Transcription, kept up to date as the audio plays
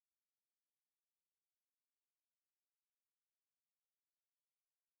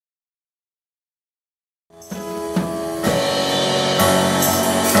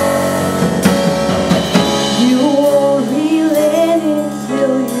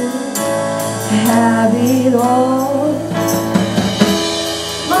have it all.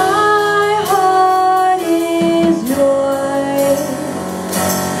 My heart is yours.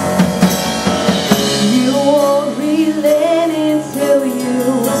 You won't relent until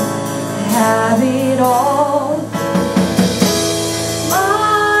you have it all.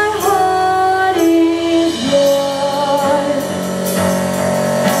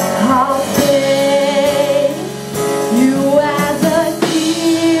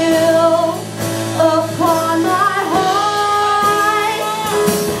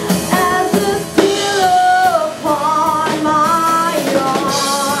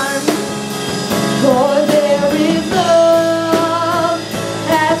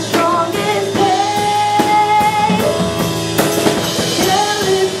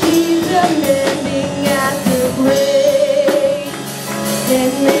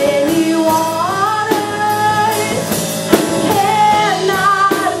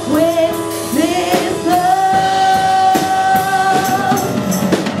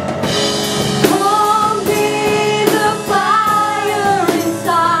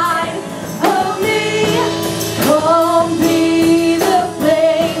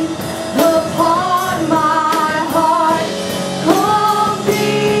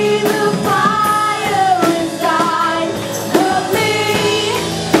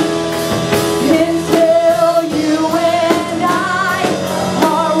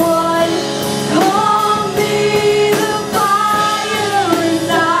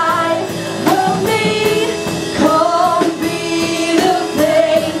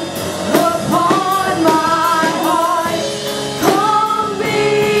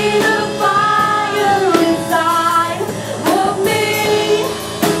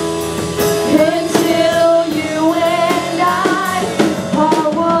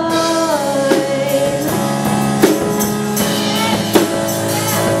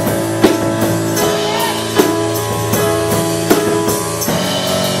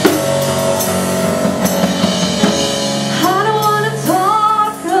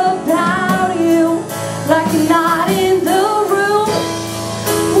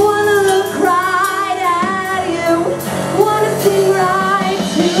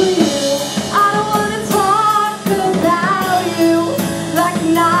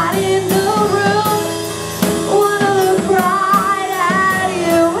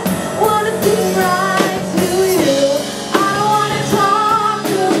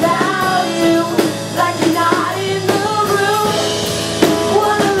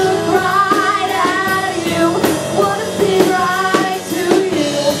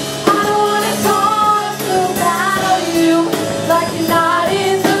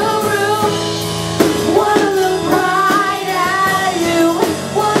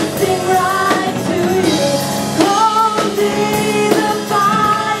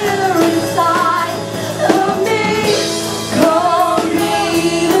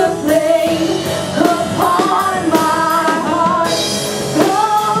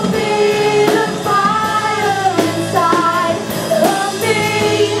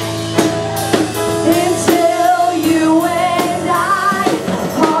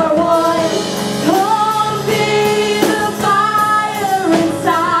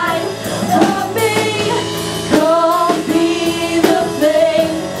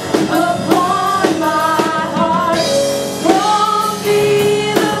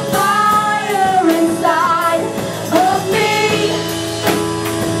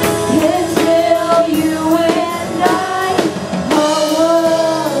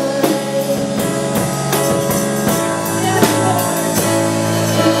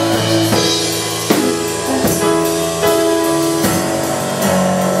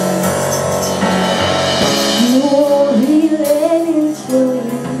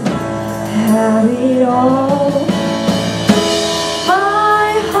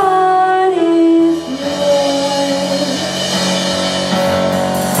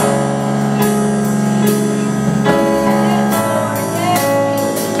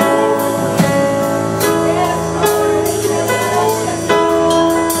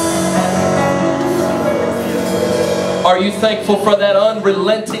 Are you thankful for that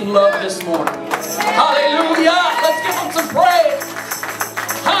unrelenting love this morning? Hallelujah! Let's give Him some praise.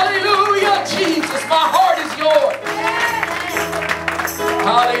 Hallelujah, Jesus, my heart is yours.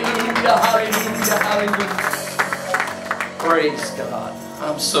 Hallelujah, hallelujah, hallelujah. Praise God.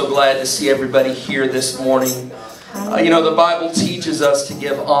 I'm so glad to see everybody here this morning. You know, the Bible teaches us to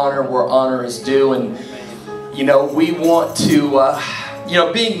give honor where honor is due. And, you know, we want to,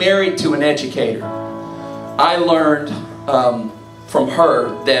 being married to an educator, I learned from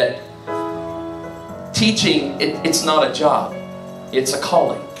her that teaching, it's not a job, it's a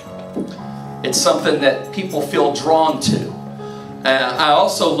calling. It's something that people feel drawn to. I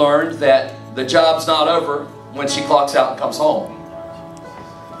also learned that the job's not over when she clocks out and comes home.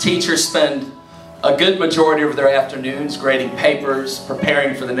 Teachers spend a good majority of their afternoons grading papers,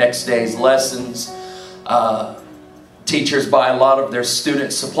 preparing for the next day's lessons. Teachers buy a lot of their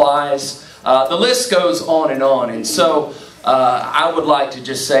student supplies. The list goes on. And so I would like to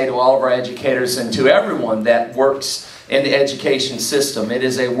just say to all of our educators and to everyone that works in the education system, it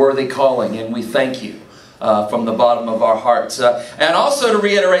is a worthy calling, and we thank you from the bottom of our hearts. And also to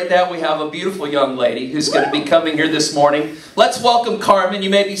reiterate that, we have a beautiful young lady who's going to be coming here this morning. Let's welcome Carmen. You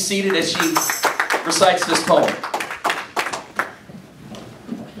may be seated as she recites this poem.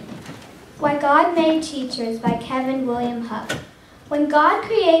 Why God Made Teachers by Kevin William Huck. When God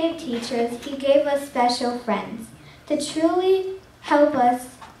created teachers, He gave us special friends to truly help us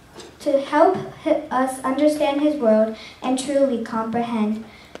understand His world and truly comprehend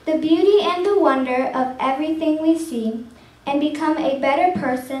the beauty and the wonder of everything we see and become a better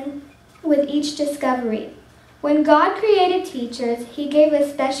person with each discovery. When God created teachers, He gave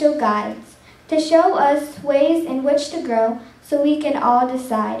us special guides to show us ways in which to grow so we can all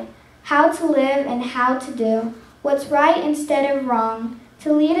decide how to live and how to do what's right instead of wrong,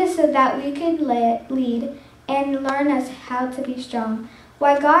 to lead us so that we could lead and learn us how to be strong.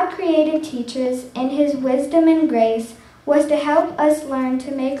 Why God created teachers in His wisdom and grace was to help us learn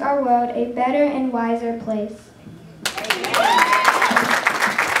to make our world a better and wiser place.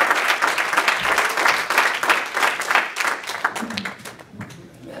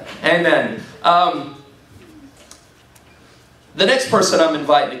 Amen. The next person I'm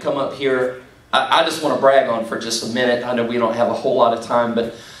inviting to come up here, I just want to brag on for just a minute. I know we don't have a whole lot of time,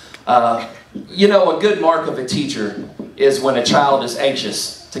 but you know, a good mark of a teacher is when a child is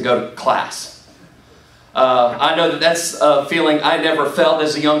anxious to go to class. I know that's a feeling I never felt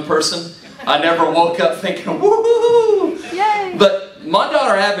as a young person. I never woke up thinking, woo-hoo! Yay! But my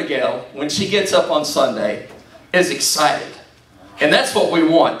daughter Abigail, when she gets up on Sunday, is excited. And that's what we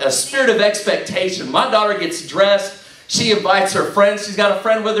want, a spirit of expectation. My daughter gets dressed. She invites her friends. She's got a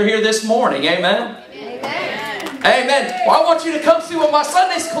friend with her here this morning. Amen? Amen. Amen. Well, I want you to come see what my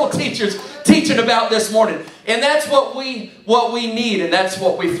Sunday school teacher's teaching about this morning. And that's what we need, and that's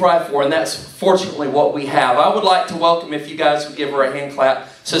what we thrive for, and that's fortunately what we have. I would like to welcome, if you guys would give her a hand clap,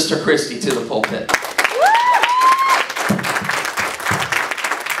 Sister Christy to the pulpit.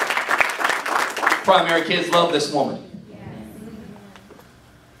 Primary kids love this woman.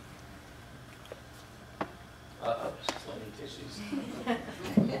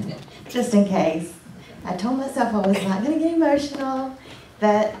 Just in case. I told myself I was not going to get emotional.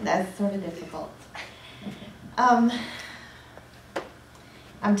 That's sort of difficult. I'm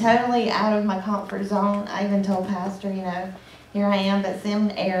totally out of my comfort zone. I even told Pastor, you know, here I am, but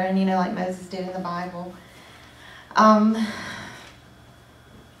send Aaron, you know, like Moses did in the Bible. But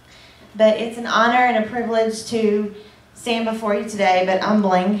it's an honor and a privilege to stand before you today, but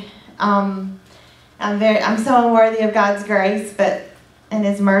humbling. I'm so unworthy of God's grace, and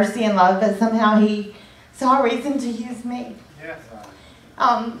His mercy and love, but somehow He saw a reason to use me. Yes.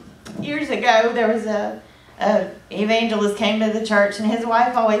 Years ago, there was a evangelist came to the church, and his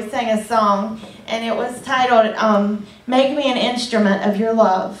wife always sang a song, and it was titled, "Make Me an Instrument of Your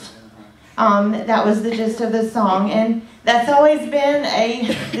Love." That was the gist of the song, and that's always been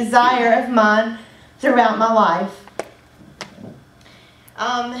a desire of mine throughout my life.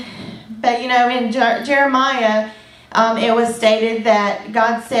 But you know, in Jeremiah, it was stated that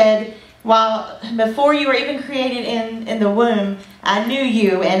God said, "While before you were even created in the womb, I knew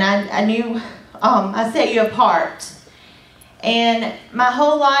you, and I knew I set you apart." And my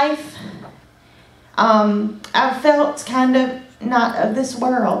whole life, I felt kind of not of this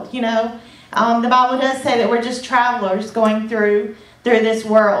world. You know, the Bible does say that we're just travelers going through this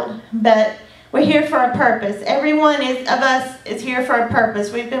world, but we're here for a purpose. Everyone of us is here for a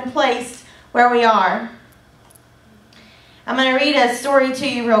purpose. We've been placed where we are. I'm going to read a story to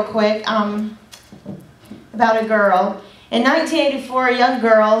you real quick about a girl. In 1984, a young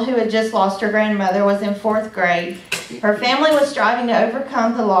girl who had just lost her grandmother was in 4th grade. Her family was striving to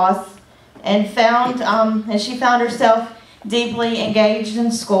overcome the loss and she found herself deeply engaged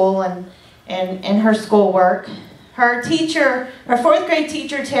in school and her schoolwork. Her 4th grade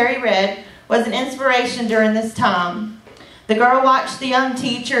teacher, Terry Red, was an inspiration during this time. The girl watched the young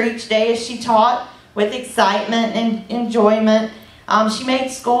teacher each day as she taught with excitement and enjoyment. She made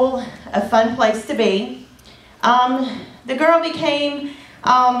school a fun place to be. The girl became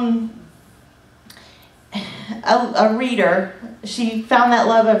a reader. She found that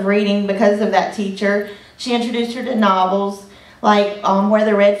love of reading because of that teacher. She introduced her to novels. like where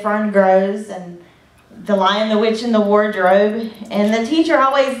the red fern grows and the Lion, the Witch, and the Wardrobe. And the teacher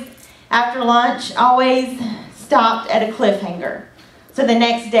always, after lunch, always stopped at a cliffhanger. So the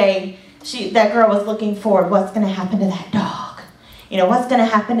next day, that girl was looking forward. What's going to happen to that dog? You know, what's going to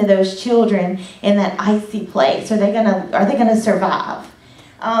happen to those children in that icy place? Are they going to survive?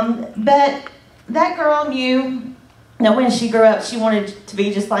 But that girl knew that when she grew up, she wanted to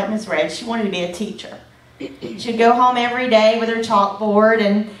be just like Miss Red. She wanted to be a teacher. She'd go home every day with her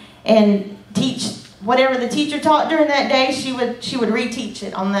chalkboard and teach whatever the teacher taught during that day. She would reteach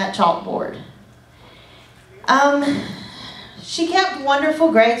it on that chalkboard. She kept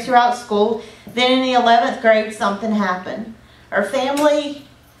wonderful grades throughout school. Then in the 11th grade, something happened. Her family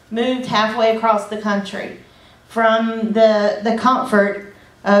moved halfway across the country from the comfort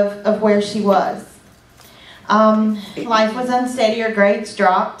of where she was. Life was unsteady. Her grades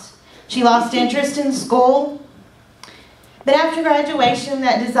dropped. She lost interest in school. But after graduation,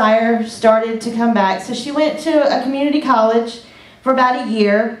 that desire started to come back. So she went to a community college for about a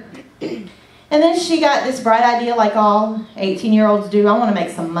year. And then she got this bright idea, like all 18-year-olds do. I want to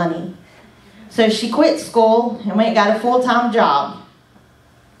make some money. So she quit school and went and got a full-time job.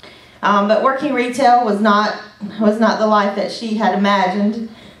 But working retail was not the life that she had imagined,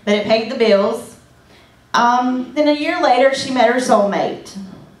 but it paid the bills. Then a year later, she met her soulmate.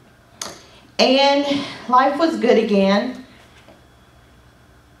 And life was good again.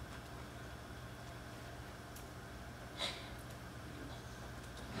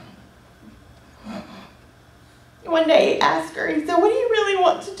 One day he asked her, he said, "What do you really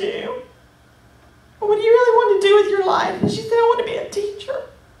want to do? What do you really want to do with your life?" And she said, "I want to be a teacher."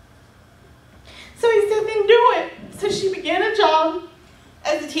 So he said, "Then do it." So she began a job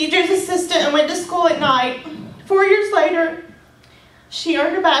as a teacher's assistant and went to school at night. 4 years later, she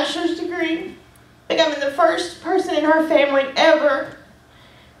earned her bachelor's degree, becoming the first person in her family ever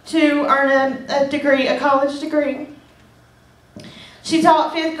to earn a college degree. She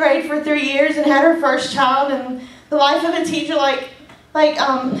taught 5th grade for 3 years and had her first child. And the life of a teacher, like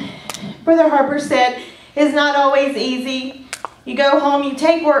Brother Harper said, is not always easy. You go home, you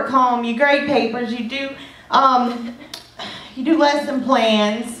take work home, you grade papers, you do lesson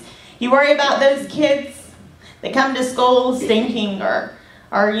plans. You worry about those kids that come to school stinking or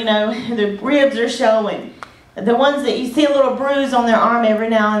you know, the ribs are showing. The ones that you see a little bruise on their arm every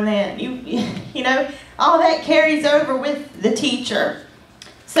now and then. You know, all that carries over with the teacher.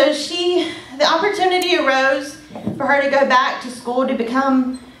 So the opportunity arose for her to go back to school to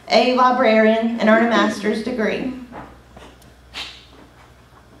become a librarian and earn a master's degree.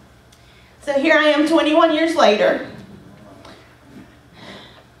 So here I am 21 years later.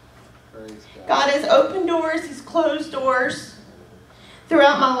 God has opened doors, He's closed doors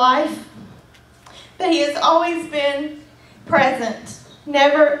throughout my life. But He has always been present,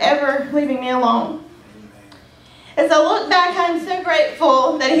 never ever leaving me alone. As I look back, I'm so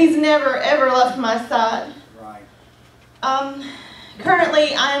grateful that He's never ever left my side.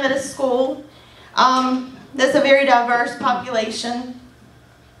 Currently, I am at a school that's a very diverse population.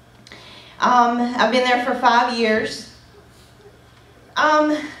 I've been there for 5 years.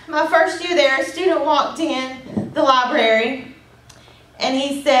 My first year there, a student walked in the library and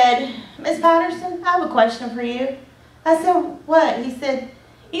he said, "Miss Patterson, I have a question for you." I said, "What?" He said,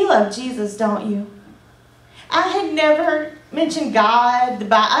 "You love Jesus, don't you?" I had never mentioned God, the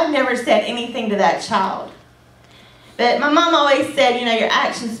Bible. I'd never said anything to that child. But my mom always said, you know, your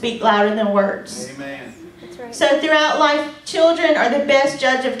actions speak louder than words. Amen. That's right. So throughout life, children are the best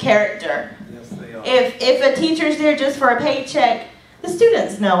judge of character. Yes, they are. If a teacher's there just for a paycheck, the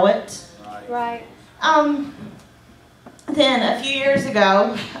students know it. Right. Then a few years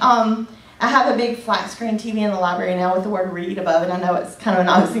ago, I have a big flat screen TV in the library now with the word "read" above it. I know it's kind of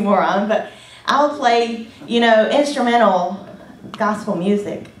an oxymoron, but I'll play, you know, instrumental gospel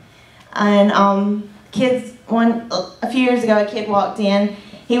music. And a few years ago, a kid walked in.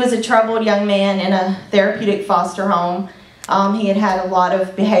 He was a troubled young man in a therapeutic foster home. He had a lot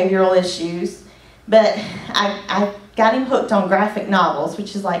of behavioral issues, but I got him hooked on graphic novels,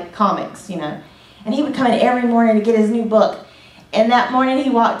 which is like comics, you know. And he would come in every morning to get his new book. And that morning he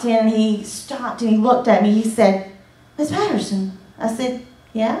walked in and he stopped and he looked at me. He said, "Miss Patterson." I said,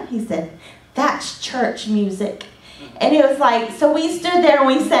 "Yeah?" He said, "That's church music." And it was like, so we stood there and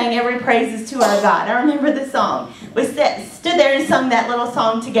we sang "Every Praise is to Our God." I remember the song. We stood there and sung that little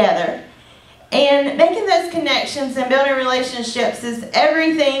song together. And making those connections and building relationships is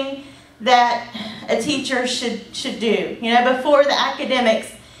everything that a teacher should do. You know, before the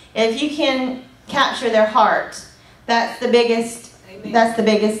academics, if you can capture their heart, that's the biggest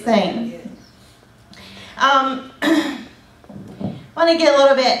thing. want to get a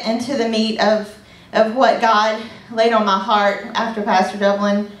little bit into the meat of what God laid on my heart after Pastor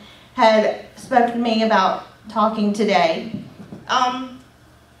Doublin had spoken to me about talking today.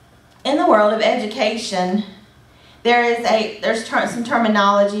 In the world of education, there's some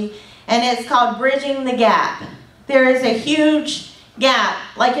terminology, and it's called bridging the gap. There is a huge gap.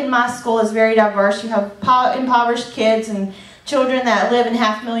 Like in my school, is very diverse. You have impoverished kids and children that live in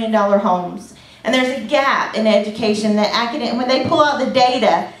 $500,000 homes. And there's a gap in education that when they pull out the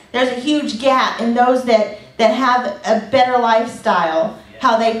data, there's a huge gap in those that have a better lifestyle,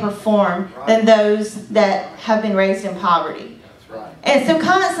 how they perform, than those that have been raised in poverty. And so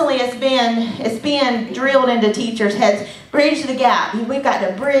constantly it's being drilled into teachers' heads, bridge the gap. We've got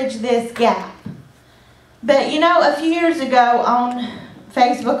to bridge this gap. But you know, a few years ago on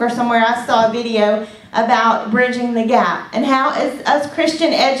Facebook or somewhere, I saw a video about bridging the gap and how as us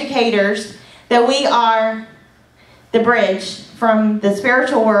Christian educators that we are the bridge from the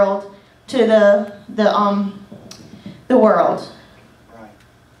spiritual world to the world.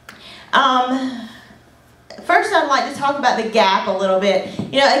 First, I'd like to talk about the gap a little bit.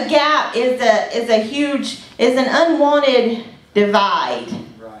 You know, a gap is an unwanted divide.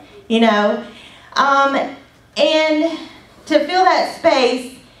 Right. You know, and to fill that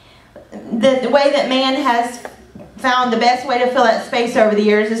space, the way that man has found the best way to fill that space over the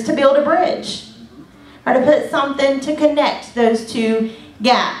years is to build a bridge, or to put something to connect those two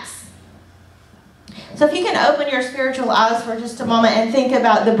gaps. So if you can open your spiritual eyes for just a moment and think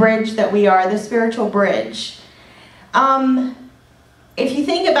about the bridge that we are, the spiritual bridge. If you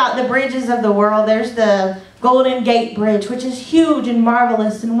think about the bridges of the world, there's the Golden Gate Bridge, which is huge and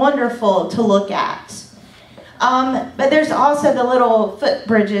marvelous and wonderful to look at. But there's also the little foot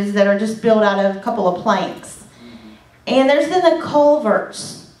bridges that are just built out of a couple of planks. And there's then the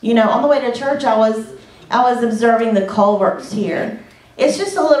culverts. You know, on the way to church, I was observing the culverts here. It's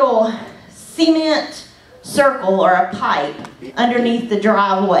just a little cement circle or a pipe underneath the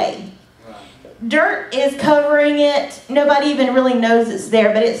driveway. Dirt is covering it. Nobody even really knows it's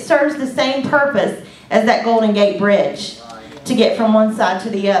there, but it serves the same purpose as that Golden Gate Bridge to get from one side to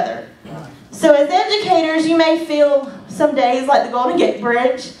the other. So as educators, you may feel some days like the Golden Gate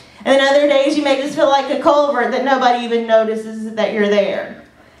Bridge, and then other days you may just feel like a culvert that nobody even notices that you're there.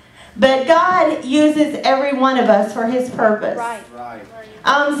 But God uses every one of us for His purpose. Right.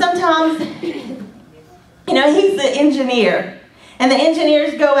 Sometimes, you know, He's the engineer. And the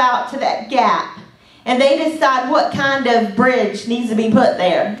engineers go out to that gap. And they decide what kind of bridge needs to be put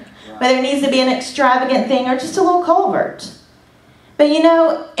there. Whether it needs to be an extravagant thing or just a little culvert. But you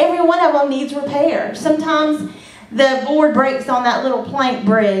know, every one of them needs repair. Sometimes the board breaks on that little plank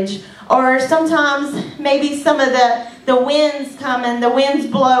bridge. Or sometimes maybe some of the winds come and the winds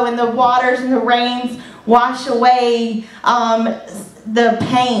blow and the waters and the rains wash away the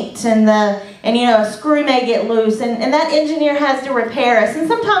paint and you know, a screw may get loose and that engineer has to repair us, and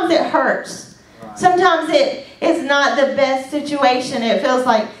sometimes it hurts. Sometimes it's not the best situation. It feels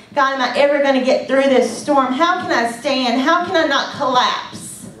like, God, am I ever going to get through this storm? How can I stand? How can I not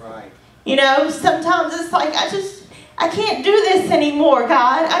collapse? Right. You know, sometimes it's like I can't do this anymore,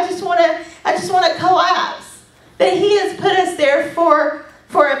 God. I just want to collapse. But He has put us there for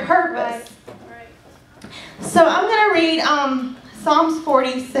a purpose. Right. So I'm going to read Psalms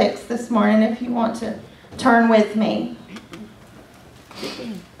 46 this morning, if you want to turn with me.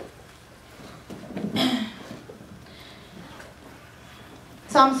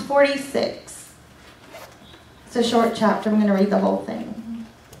 Psalms 46. It's a short chapter. I'm going to read the whole thing.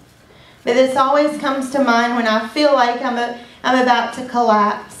 But this always comes to mind when I feel like I'm about to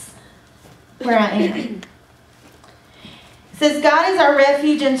collapse where I am. It says, God is our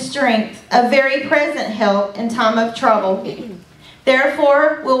refuge and strength, a very present help in time of trouble.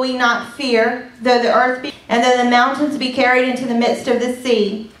 Therefore will we not fear, though the earth be, and though the mountains be carried into the midst of the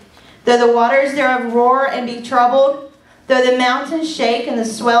sea, though the waters thereof roar and be troubled, though the mountains shake and the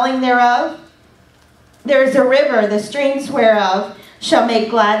swelling thereof. There is a river, the streams whereof shall make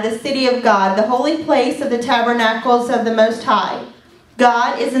glad the city of God, the holy place of the tabernacles of the Most High.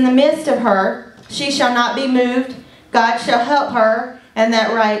 God is in the midst of her. She shall not be moved. God shall help her, and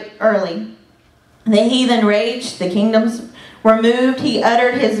that right early. The heathen raged, the kingdoms were moved. He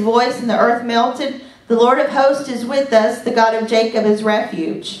uttered His voice, and the earth melted. The Lord of hosts is with us. The God of Jacob is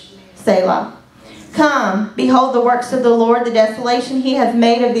refuge. Selah. Come, behold the works of the Lord, the desolation He hath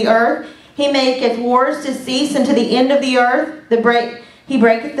made of the earth. He maketh wars to cease unto the end of the earth. He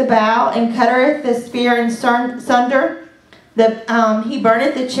breaketh the bow, and cuttereth the spear in sunder. He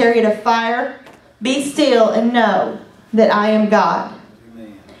burneth the chariot of fire. Be still and know that I am God.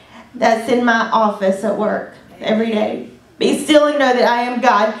 Amen. That's in my office at work every day. Be still and know that I am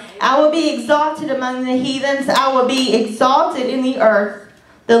God. I will be exalted among the heathens. I will be exalted in the earth.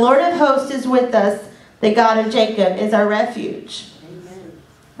 The Lord of hosts is with us. The God of Jacob is our refuge. Amen.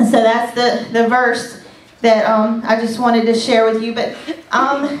 So that's the verse that I just wanted to share with you. But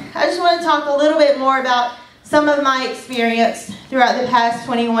I just want to talk a little bit more about some of my experience throughout the past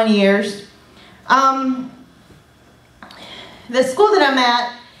 21 years. The school that I'm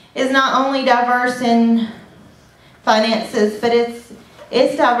at is not only diverse in finances, but it's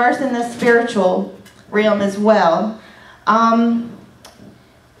diverse in the spiritual realm as well.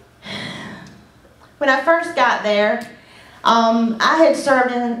 When I first got there, I had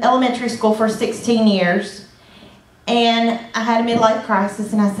served in elementary school for 16 years, and I had a midlife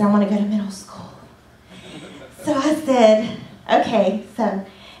crisis, and I said, I want to go to middle school. So I said, okay. So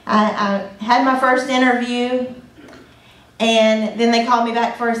I had my first interview, and then they called me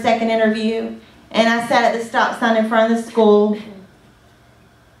back for a second interview, and I sat at the stop sign in front of the school,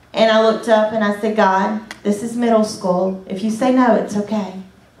 and I looked up, and I said, God, this is middle school. If you say no, it's okay.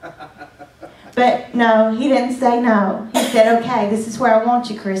 But no, he didn't say no. He said, okay, this is where I want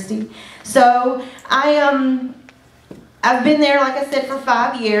you, Christy. So I've been there, like I said, for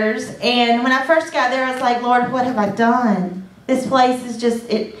 5 years. And when I first got there, I was like, Lord, what have I done? This place is just,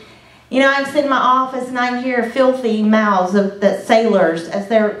 I can sit in my office and I can hear filthy mouths of the sailors as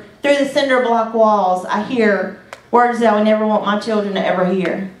they're through the cinder block walls. I hear words that I would never want my children to ever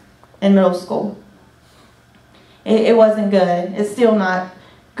hear in middle school. It wasn't good. It's still not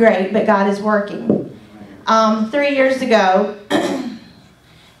great, but God is working. 3 years ago,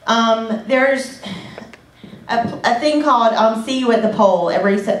 there's a thing called See You at the Pole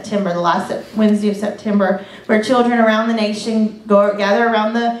every September, the last Wednesday of September, where children around the nation gather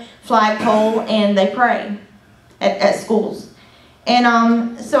around the flagpole and they pray at schools.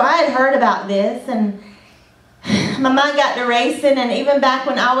 And so I had heard about this, and my mind got to racing. And even back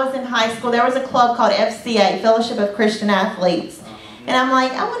when I was in high school, there was a club called FCA, Fellowship of Christian Athletes. And I'm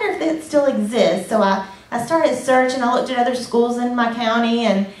like, I wonder if it still exists. So I started searching. I looked at other schools in my county,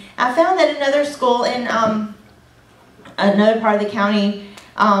 and I found that another school in another part of the county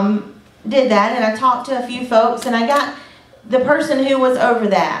did that. And I talked to a few folks, and I got the person who was over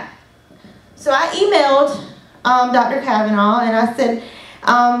that. So I emailed Dr. Kavanaugh, and I said,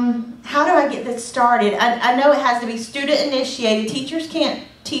 how do I get this started? I know it has to be student initiated. Teachers can't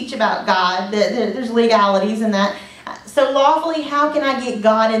teach about God. There's legalities in that. So lawfully, how can I get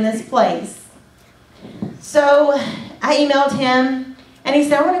God in this place? So I emailed him, and he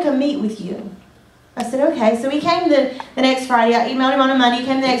said, I want to come meet with you. I said, okay. So he came the next Friday. I emailed him on a Monday. He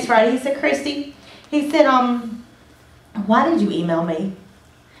came the next Friday. He said, Christy, he said, why did you email me?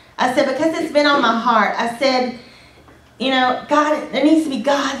 I said, because it's been on my heart. I said, God, there needs to be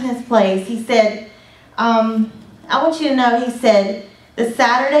God in this place. He said, I want you to know, he said, the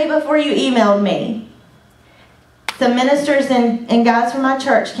Saturday before you emailed me, some ministers and guys from my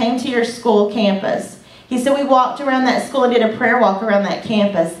church came to your school campus. He said, we walked around that school and did a prayer walk around that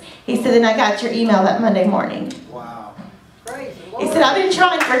campus. He said, and I got your email that Monday morning. Wow. He said, I've been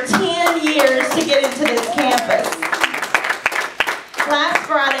trying for 10 years to get into this campus. Last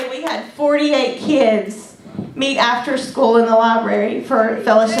Friday, we had 48 kids meet after school in the library for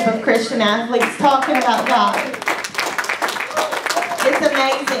Fellowship of Christian Athletes talking about God. It's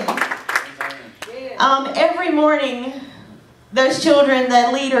amazing. Every morning, those children,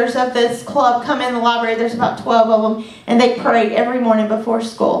 the leaders of this club, come in the library. There's about 12 of them, and they pray every morning before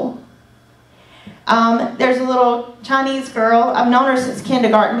school. There's a little Chinese girl. I've known her since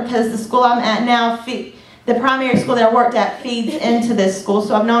kindergarten because the school I'm at now, the primary school that I worked at, feeds into this school,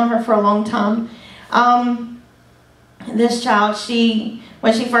 so I've known her for a long time. This child,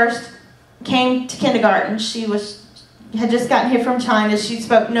 when she first came to kindergarten, had just gotten here from China. She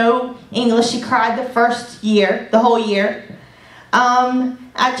spoke no English. She cried the whole year.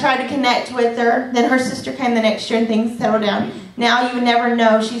 I tried to connect with her. Then her sister came the next year and things settled down. Now you would never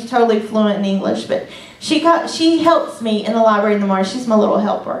know. She's totally fluent in English. But she helps me in the library in the morning. She's my little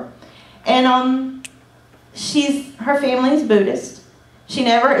helper. And her family's Buddhist. She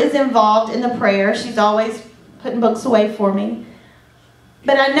never is involved in the prayer. She's always putting books away for me.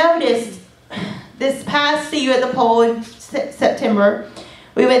 But I noticed this past See You at the Pole in September,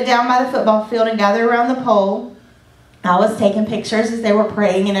 we went down by the football field and gathered around the pole. I was taking pictures as they were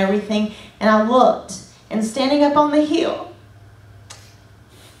praying and everything, and I looked, and standing up on the hill,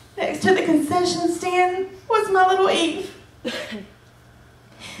 next to the concession stand, was my little Eve. Something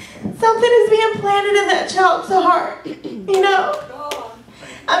is being planted in that child's heart, and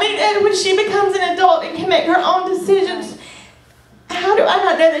when she becomes an adult and can make her own decisions, how do I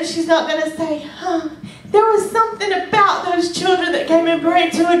not know that she's not going to say, there was something about those children that came and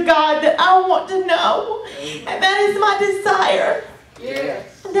prayed to a God that I want to know. And that is my desire.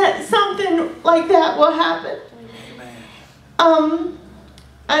 Yes. That something like that will happen.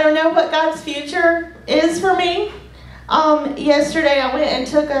 I don't know what God's future is for me. Yesterday I went and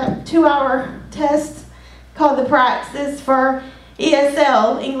took a 2-hour test called the Praxis for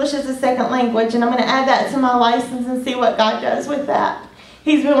ESL, English as a Second Language, and I'm going to add that to my license and see what God does with that.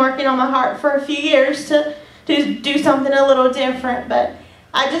 He's been working on my heart for a few years to do something a little different, but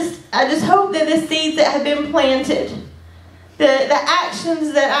I just hope that the seeds that have been planted, the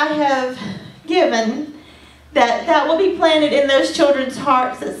actions that I have given, that will be planted in those children's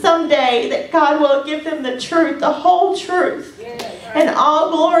hearts, that someday that God will give them the truth, the whole truth, and all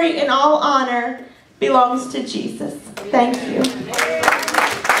glory and all honor belongs to Jesus. Thank you.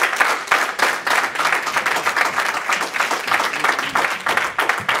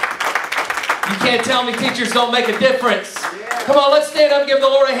 You can't tell me teachers don't make a difference. Come on, let's stand up and give the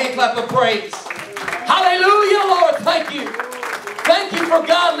Lord a hand clap of praise. Hallelujah, Lord. Thank you. Thank you for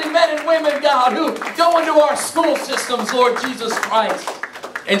godly men and women, God, who go into our school systems, Lord Jesus Christ,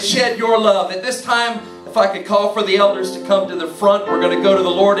 and shed your love. At this time, if I could call for the elders to come to the front, we're going to go to the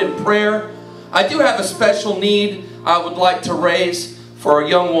Lord in prayer. I do have a special need I would like to raise for a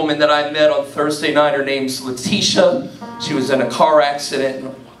young woman that I met on Thursday night. Her name's Letitia. She was in a car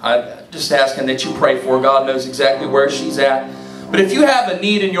accident. I'm just asking that you pray for her. God knows exactly where she's at. But if you have a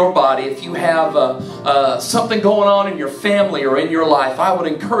need in your body, if you have something going on in your family or in your life, I would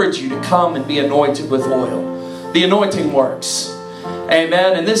encourage you to come and be anointed with oil. The anointing works.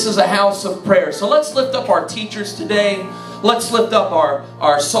 Amen. And this is a house of prayer. So let's lift up our teachers today. Let's lift up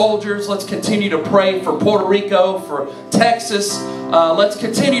our soldiers. Let's continue to pray for Puerto Rico, for Texas. Let's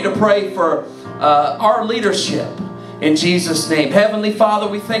continue to pray for our leadership. In Jesus' name. Heavenly Father,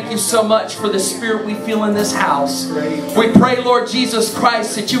 we thank you so much for the spirit we feel in this house. We pray, Lord Jesus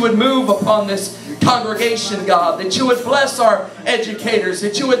Christ, that you would move upon this congregation, God. That you would bless our educators.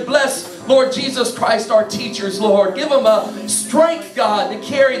 That you would bless, Lord Jesus Christ, our teachers, Lord. Give them a strength, God, to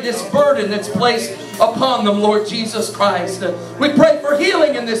carry this burden that's placed upon them, Lord Jesus Christ. We pray for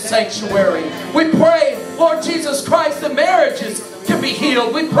healing in this sanctuary. We pray, Lord Jesus Christ, that marriages can be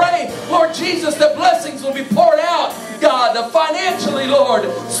healed. We pray, Lord Jesus, that blessings will be poured out, God, financially, Lord,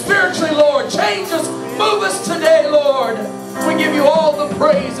 spiritually, Lord. Change us, move us today, Lord. We give you all the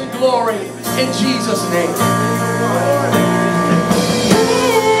praise and glory in Jesus' name.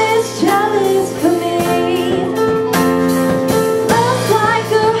 This challenge for me looks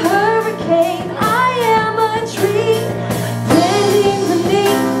like a hurricane. I am a tree bending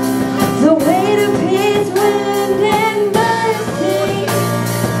beneath the weight of his wind and mercy.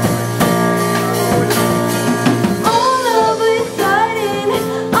 All of a sudden,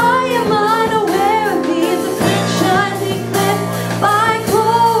 I am unaware of these afflictions eclipsed by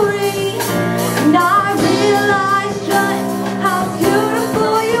glory, and I realize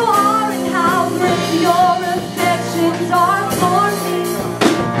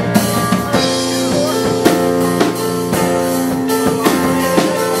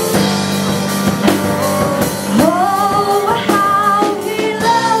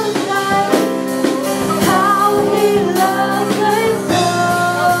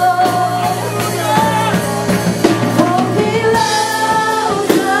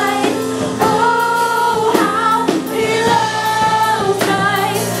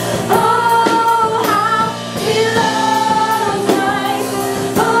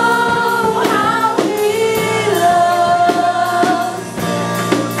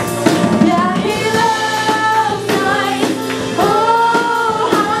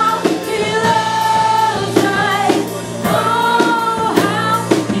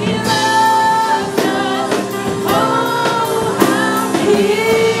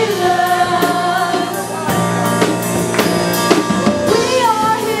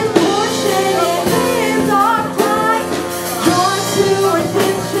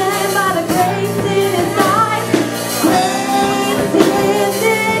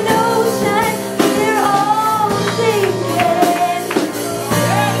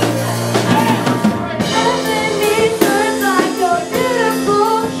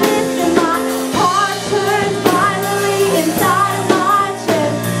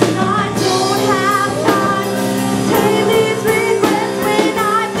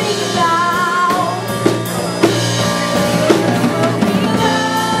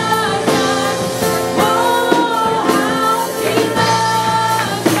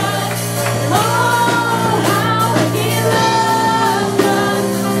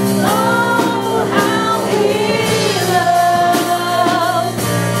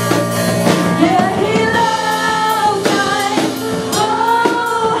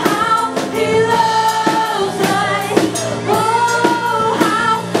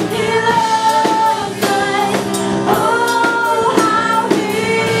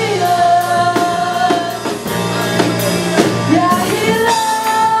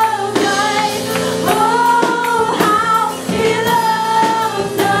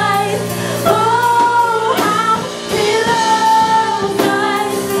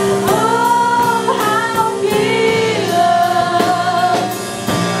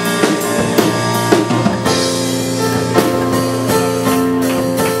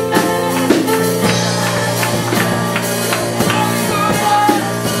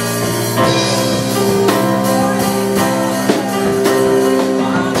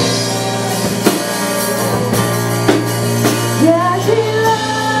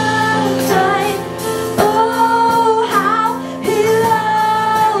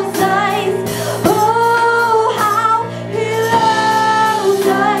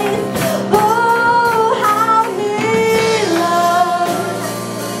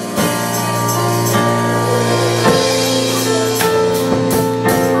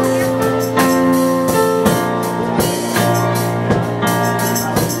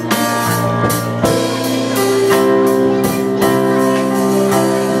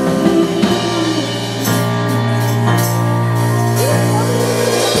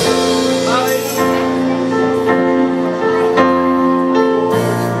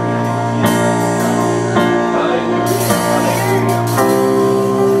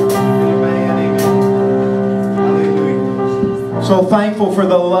so thankful for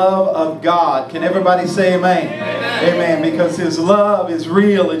the love of God. Can everybody say amen? Amen. Because His love is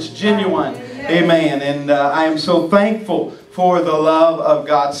real. It's genuine. Amen. And I am so thankful for the love of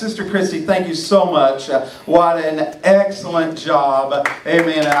God. Sister Christy, thank you so much. What an excellent job.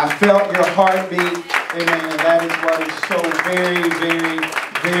 Amen. And I felt your heartbeat. Amen. And that is what is so very, very,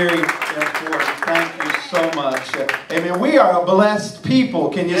 very important. Thank you so much. Amen. We are a blessed people.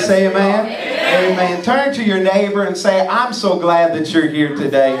 Can you say amen? Amen. Turn to your neighbor and say, I'm so glad that you're here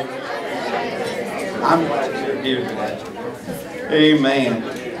today. I'm glad you're here today.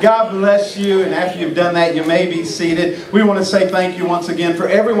 Amen. God bless you, and after you've done that, you may be seated. We want to say thank you once again for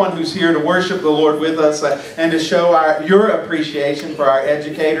everyone who's here to worship the Lord with us and to show your appreciation for our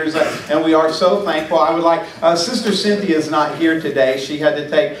educators, and we are so thankful. I would like, Sister Cynthia is not here today. She had to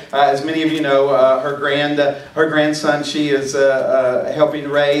take, as many of you know, her grandson she is helping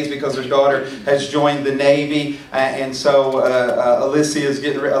raise because her daughter has joined the Navy, and so Alicia is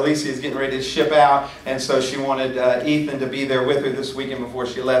getting ready to ship out, and so she wanted Ethan to be there with her this weekend before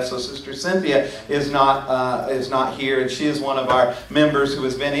she left. So Sister Cynthia is not here, and she is one of our members who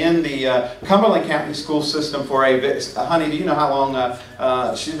has been in the Cumberland County school system for honey, do you know how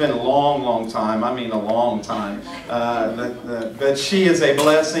long? She's been a long time. I mean a long time. But she is a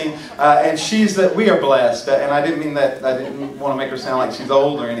blessing, and we are blessed. And I didn't mean that. I didn't want to make her sound like she's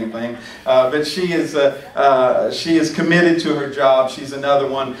old or anything. But she is committed to her job. She's another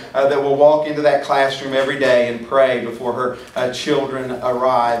one that will walk into that classroom every day and pray before her children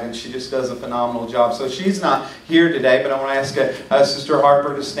arrive. And she just does a phenomenal job. So she's not here today, but I want to ask Sister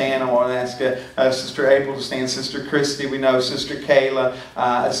Harper to stand. I want to ask Sister April to stand. Sister Christy, we know. Sister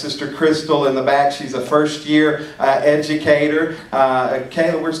Kayla, Sister Crystal in the back. She's a first-year educator.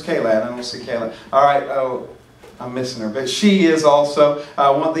 Kayla, where's Kayla at? I don't see Kayla. All right. Oh, I'm missing her, but she is also. I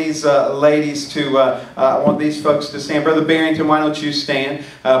want these ladies to, I want these folks to stand. Brother Barrington, why don't you stand?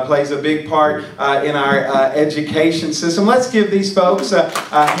 Plays a big part in our education system. Let's give these folks a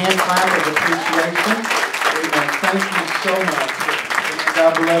hand clap of appreciation. Amen. Thank you so much.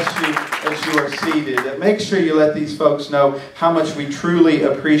 God bless you as you are seated. Make sure you let these folks know how much we truly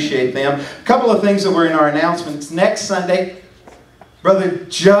appreciate them. A couple of things that were in our announcements. Next Sunday, Brother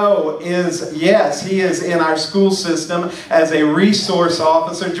Joe is, yes, he is in our school system as a resource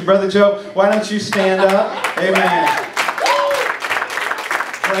officer. Brother Joe, why don't you stand up? Amen.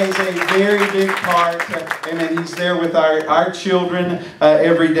 Plays a very big part. Amen. He's there with our children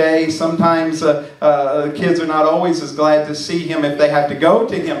every day. Sometimes the kids are not always as glad to see him if they have to go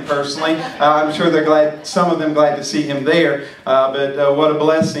to him personally. I'm sure they're glad, some of them glad to see him there. But what a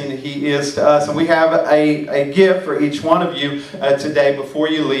blessing he is to us. And we have a gift for each one of you today before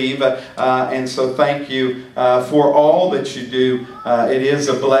you leave. And so thank you for all that you do. It is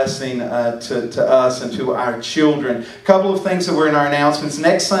a blessing to us and to our children. A couple of things that were in our announcements.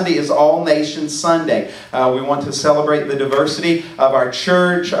 Next Sunday is All Nations Sunday. We want to celebrate the diversity of our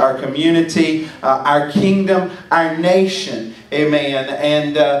church, our community, our kingdom, our nation. Amen.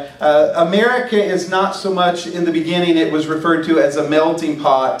 And America is not so much, in the beginning it was referred to as a melting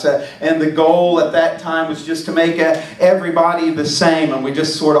pot. And the goal at that time was just to make everybody the same. And we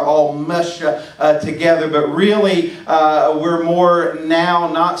just sort of all mush together. But really, we're more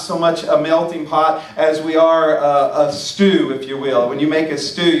now not so much a melting pot as we are a stew, if you will. When you make a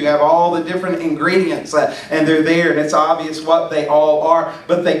stew, you have all the different ingredients and they're there. And it's obvious what they all are.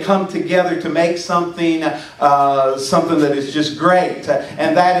 But they come together to make something, something that is just great,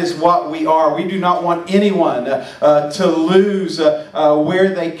 and that is what we are. We do not want anyone to lose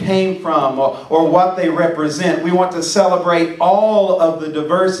where they came from or what they represent. We want to celebrate all of the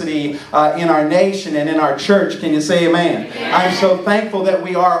diversity in our nation and in our church. Can you say amen? Amen. I'm so thankful that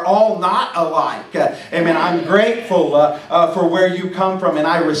we are all not alike. Amen. I'm grateful for where you come from, and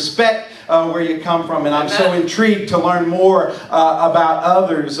I respect where you come from, and I'm so intrigued to learn more about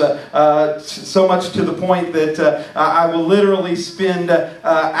others, so much to the point that I will literally spend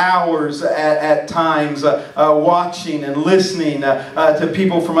hours at times watching and listening to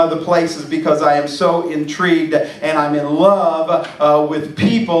people from other places, because I am so intrigued and I'm in love with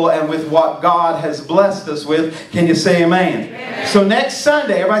people and with what God has blessed us with. Can you say amen? Amen. So next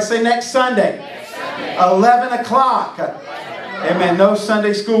Sunday, everybody say next Sunday, 11 o'clock. Amen. No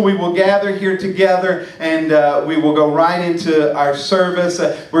Sunday school. We will gather here together, and we will go right into our service.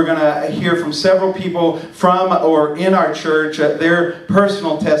 We're going to hear from several people from or in our church. Their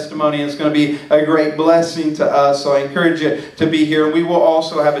personal testimony is going to be a great blessing to us. So I encourage you to be here. We will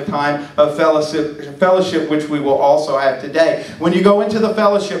also have a time of fellowship, which we will also have today. When you go into the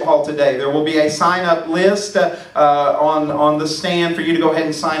fellowship hall today, there will be a sign-up list on the stand for you to go ahead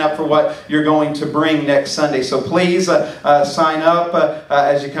and sign up for what you're going to bring next Sunday. So please sign sign up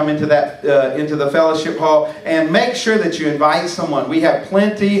as you come into the fellowship hall, and make sure that you invite someone. We have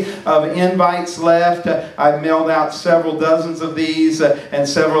plenty of invites left. I've mailed out several dozens of these, and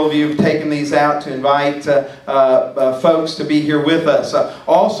several of you have taken these out to invite folks to be here with us.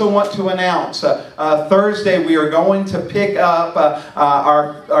 Also want to announce Thursday we are going to pick up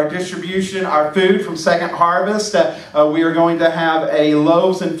our distribution, our food from Second Harvest. We are going to have a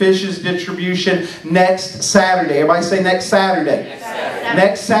loaves and fishes distribution next Saturday. Everybody say next Saturday.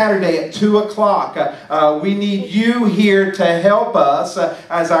 Next Saturday at 2 o'clock. We need you here to help us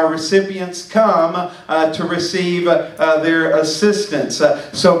as our recipients come to receive their assistance.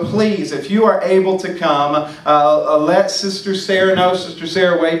 So please, if you are able to come, let Sister Sarah know. Sister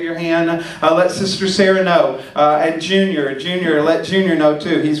Sarah, wave your hand. Let Sister Sarah know. And Junior, let Junior know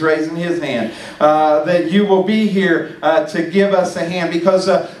too. He's raising his hand. That you will be here to give us a hand, because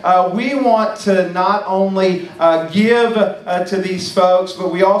we want to not only give to these folks,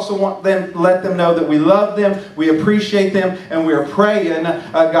 but we also want them, let them know that we love them, we appreciate them, and we are praying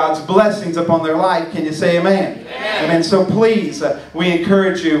God's blessings upon their life. Can you say amen? Amen. Amen. So please, we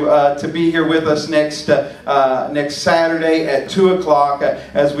encourage you to be here with us next Saturday at 2 o'clock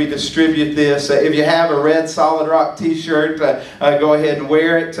as we distribute this. If you have a red Solid Rock t-shirt, go ahead and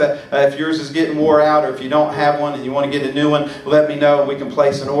wear it. If yours is getting wore out, or if you don't have one and you want to get a new one, let me know. We can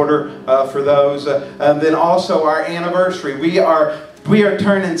place an order for those. And then also our anniversary. We are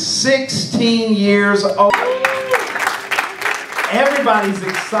turning 16 years old. Everybody's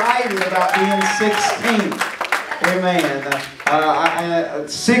excited about being 16. Amen.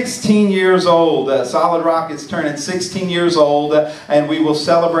 16 years old. Solid Rock is turning 16 years old, and we will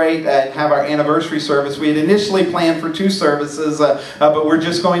celebrate and have our anniversary service. We had initially planned for 2 services, but we're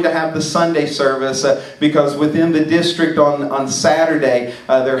just going to have the Sunday service because within the district on Saturday,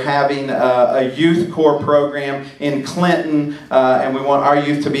 they're having a youth corps program in Clinton, and we want our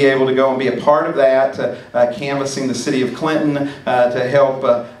youth to be able to go and be a part of that, canvassing the city of Clinton to help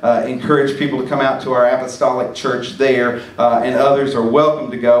encourage people to come out to our apostolic church there. And others are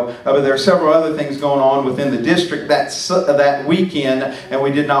welcome to go. But there are several other things going on within the district that weekend, and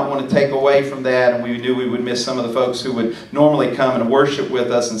we did not want to take away from that, and we knew we would miss some of the folks who would normally come and worship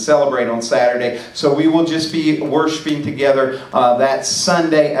with us and celebrate on Saturday. So we will just be worshiping together that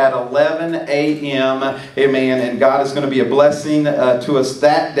Sunday at 11 a.m. Amen. And God is going to be a blessing to us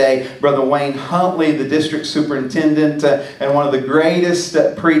that day. Brother Wayne Huntley, the district superintendent and one of the greatest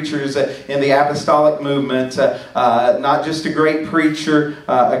preachers in the apostolic movement, not just a great preacher,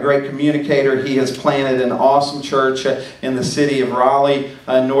 a great communicator. He has planted an awesome church in the city of Raleigh,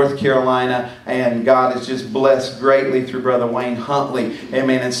 North Carolina, and God has just blessed greatly through Brother Wayne Huntley.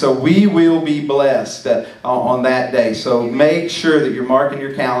 Amen. And so we will be blessed on that day. So make sure that you're marking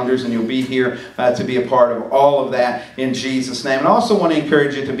your calendars and you'll be here to be a part of all of that in Jesus' name. And I also want to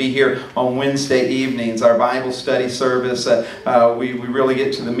encourage you to be here on Wednesday evenings, our Bible study service. We really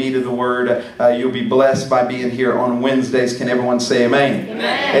get to the meat of the Word. You'll be blessed by being here on Wednesdays. Can everyone say amen?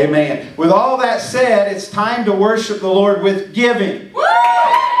 Amen. Amen. With all that said, it's time to worship the Lord with giving. Woo!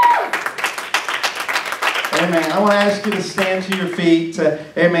 Amen. I want to ask you to stand to your feet.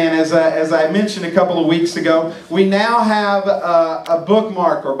 Amen. As I mentioned a couple of weeks ago, we now have a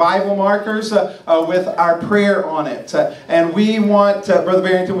bookmark or Bible markers with our prayer on it. And we want, Brother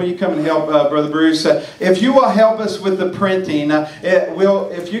Barrington, will you come and help Brother Bruce? If you will help us with the printing,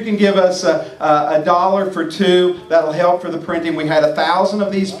 if you can give us $1 for 2, that'll help for the printing. We had 1,000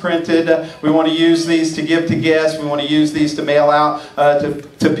 of these printed. We want to use these to give to guests. We want to use these to mail out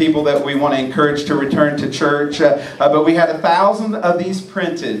to people that we want to encourage to return to church. But we had 1,000 of these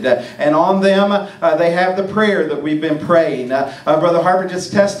printed, and on them they have the prayer that we've been praying. Brother Harper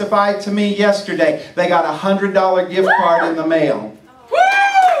just testified to me yesterday. They got a $100 gift card in the mail.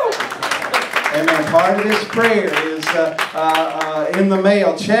 Amen. Part of this prayer is in the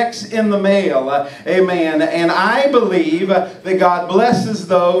mail, checks in the mail. Amen. And I believe that God blesses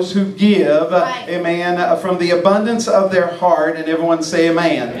those who give, amen, from the abundance of their heart. And everyone say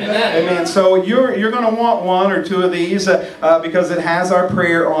amen. Amen. Amen. So you're going to want 1 or 2 of these because it has our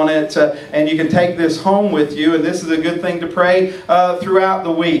prayer on it. And you can take this home with you. And this is a good thing to pray throughout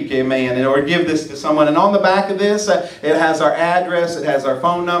the week. Amen. Or give this to someone. And on the back of this, it has our address, it has our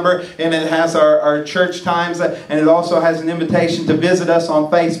phone number, and it has our church times, and it also has an invitation to visit us on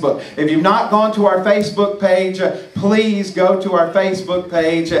Facebook. If you've not gone to our Facebook page, please go to our Facebook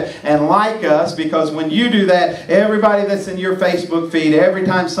page and like us, because when you do that, everybody that's in your Facebook feed, every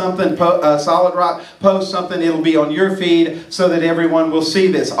time something Solid Rock posts something, it'll be on your feed so that everyone will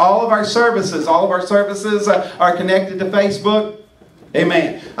see this. All of our services are connected to Facebook.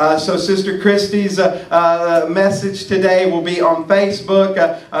 Amen. So Sister Christy's message today will be on Facebook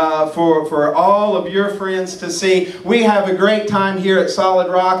for all of your friends to see. We have a great time here at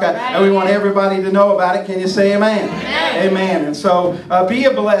Solid Rock, and we want everybody to know about it. Can you say amen? Amen. Amen. And so be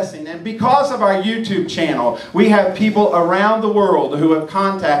a blessing. And because of our YouTube channel, we have people around the world who have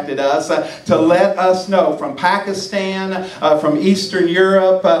contacted us to let us know, from Pakistan, from Eastern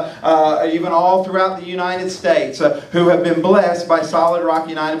Europe, even all throughout the United States, who have been blessed by Solid Rock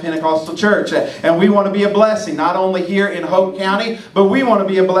United Pentecostal Church. And we want to be a blessing, not only here in Hope County, but we want to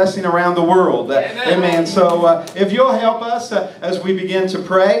be a blessing around the world. Amen. So if you'll help us as we begin to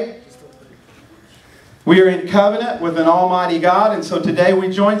pray. We are in covenant with an almighty God, and so today we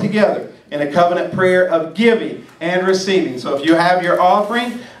join together in a covenant prayer of giving and receiving. So if you have your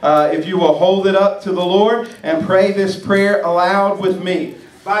offering, if you will hold it up to the Lord and pray this prayer aloud with me.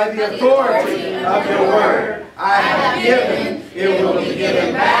 By the authority of your word, I have given, it will be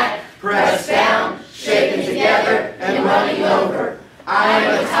given back, pressed down, shaken together, and running over. I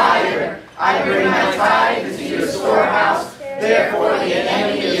am a tither. I bring my tithe into your storehouse. Therefore the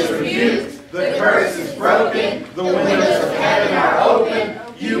enemy is rebuked. The curse is broken. The windows of heaven are open.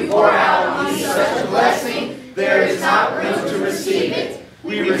 You pour out on me such a blessing, there is not room to receive it.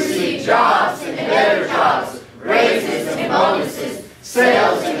 We receive jobs and better jobs, raises and bonuses,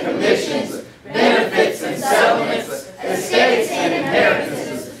 sales and commissions, benefits and settlements, estates and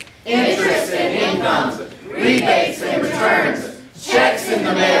inheritances, interest and incomes, rebates and returns, checks in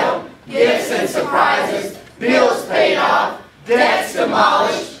the mail, gifts and surprises, bills paid off, debts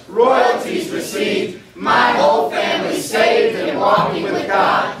demolished, royalties received, my whole family saved and walking with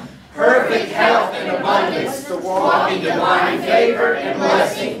God, perfect health and abundance, walking divine favor and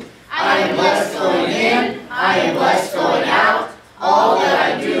blessing. I am blessed going in, I am blessed going out. All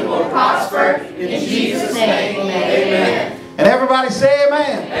that I do will prosper. In Jesus' name, amen. And everybody say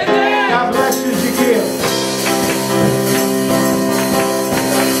amen. Amen. God bless you as you give.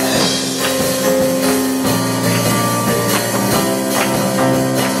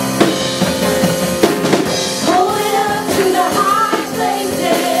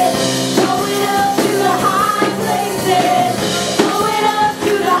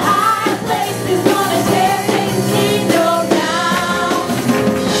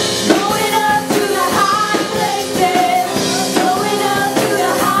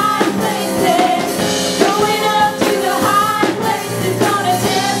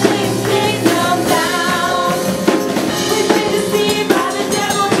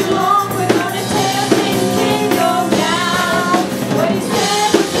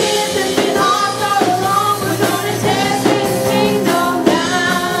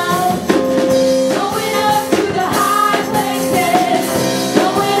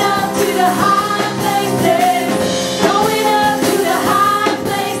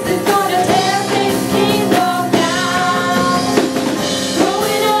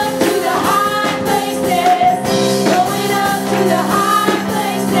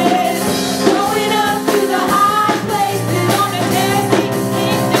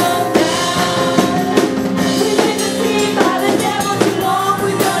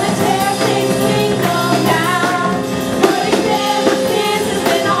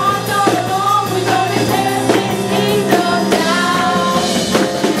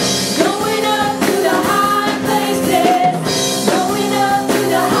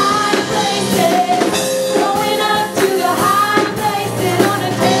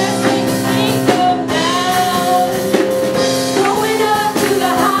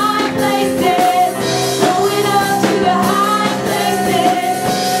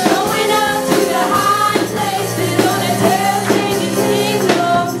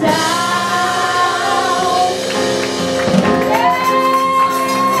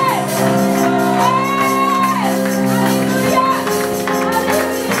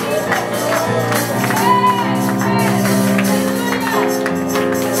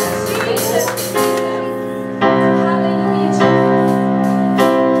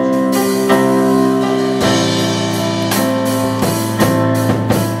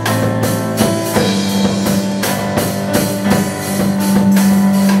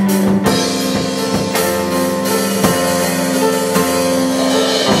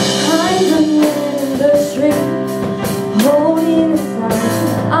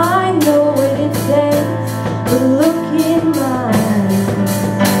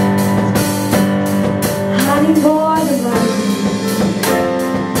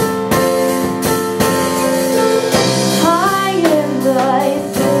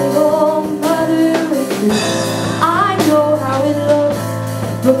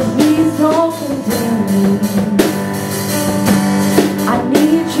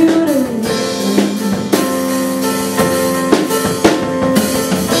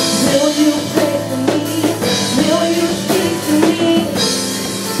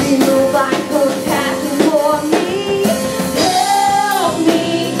 Feel like compassion for me. Help me,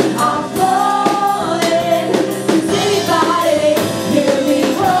 I'm falling. Does anybody hear me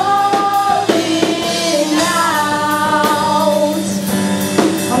calling out?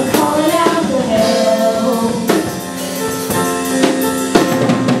 I'm calling out for help.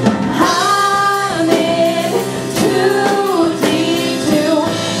 I'm in too deep to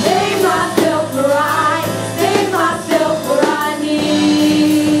save myself, for I save myself, for I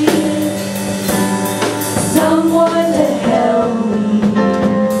need someone to help me.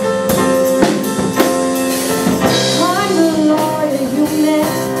 I'm the lawyer you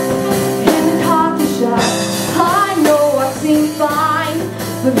met in the coffee shop. I know I seem fine,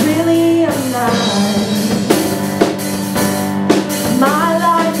 but really I'm not. My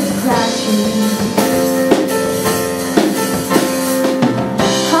life is crashing.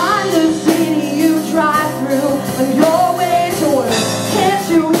 I'm the city you drive through on your way to work. Can't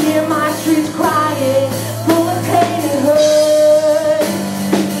you hear my streets crying, full of pain and hurt?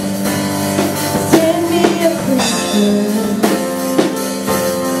 Send me a preacher.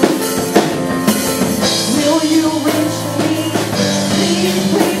 Will you reach me? Please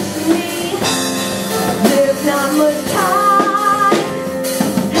preach to me. There's not much time.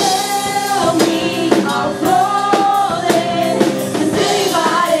 Help me, I'm falling. Does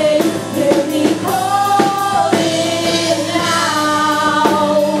anybody hear me calling out?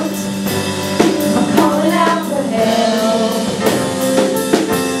 I'm calling out for help.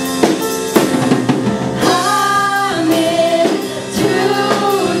 I'm in too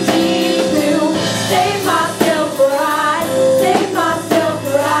deep to save myself, for I save myself,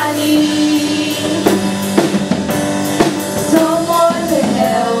 for I need someone to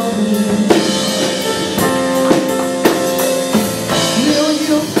help me. Will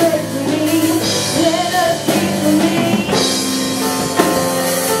you pray for me? Let us speak for me.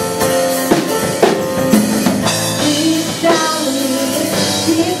 Reach down to me.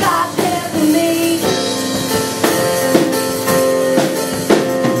 See God's hand for me.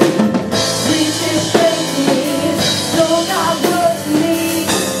 Reach it straight to me. Know God's word to me.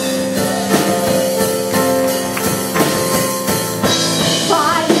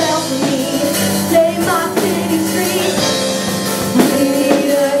 Find help for me. Save my city streets. We need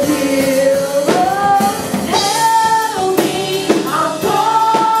a hero. Help me, I'm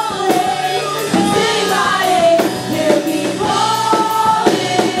falling. Does anybody hear me calling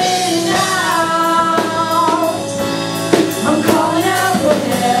out? I'm calling out for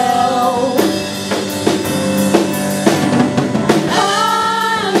help.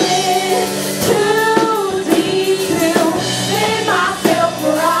 I'm in too deep to save myself,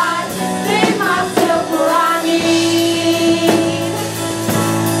 for I save myself, for I need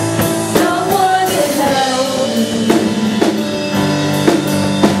someone to help me.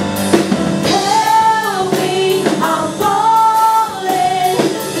 Help me, I'm falling.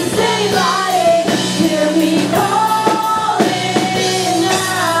 Does anybody hear me calling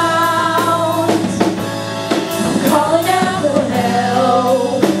out? I'm calling out for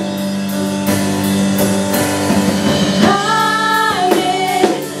help. I'm in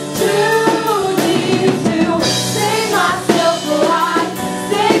too deep to save myself, for I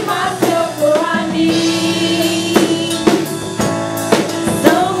save myself, for I need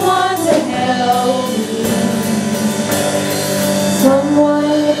someone to help me. Someone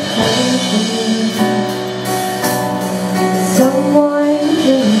to pray for me. Someone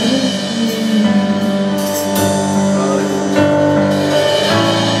to lead me.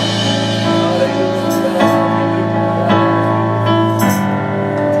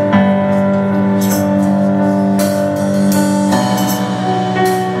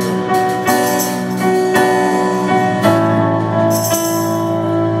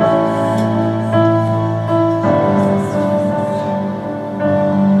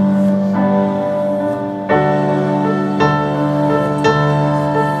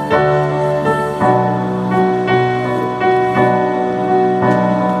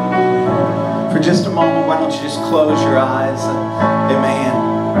 For just a moment, why don't you just close your eyes, amen,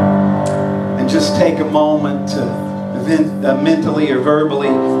 and just take a moment to mentally or verbally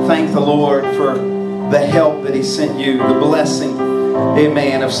thank the Lord for the help that He sent you, the blessing,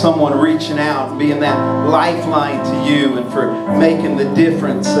 amen, of someone reaching out and being that lifeline to you, and for making the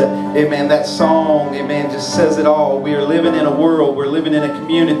difference. Amen. That song, amen, just says it all. We are living in a world, we're living in a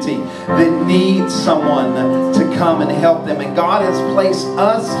community that needs someone to come and help them. And God has placed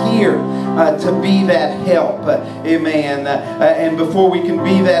us here to be that help. Amen. And before we can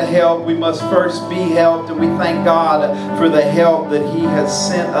be that help, we must first be helped. And we thank God for the help that He has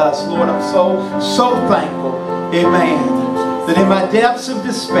sent us. Lord, I'm so thankful. Amen. that in my depths of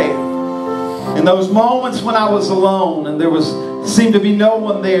despair, in those moments when I was alone and there seemed to be no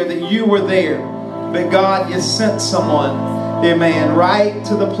one there, that you were there. But God, you sent someone, amen, right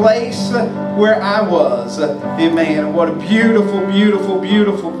to the place where I was. Amen. What a beautiful, beautiful,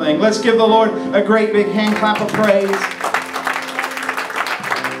 beautiful thing. Let's give the Lord a great big hand clap of praise.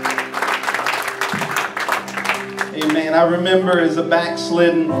 Amen. I remember as a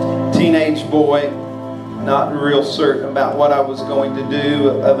backslidden teenage boy, not real certain about what I was going to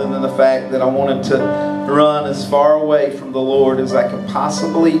do, other than the fact that I wanted to run as far away from the Lord as I could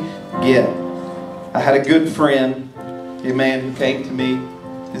possibly get. I had a good friend, amen, who came to me.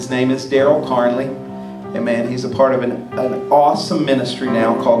 His name is Daryl Carnley. Amen. He's a part of an awesome ministry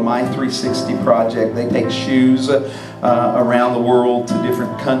now called My 360 Project. They take shoes around the world to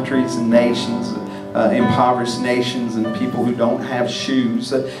different countries and nations, impoverished nations and people who don't have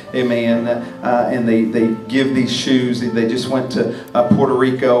shoes, amen, and they give these shoes. They just went to Puerto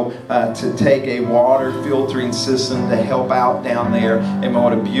Rico to take a water filtering system to help out down there. Amen.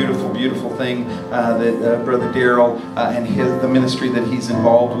 What a beautiful, beautiful thing that Brother Daryl and the ministry that he's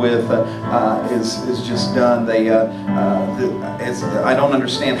involved with is just done. They I don't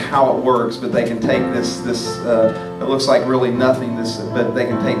understand how it works, but they can take this it looks like really nothing, but they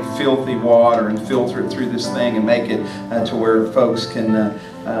can take filthy water and filter it through this thing and make it to where folks can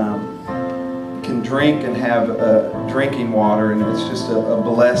drink and have drinking water, and it's just a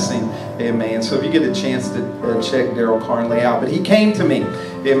blessing, amen. So if you get a chance to check Daryl Carnley out. But he came to me,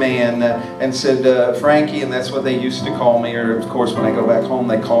 amen, and said, Frankie, and that's what they used to call me, or of course when I go back home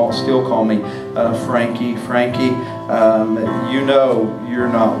they still call me Frankie. Frankie, you know you're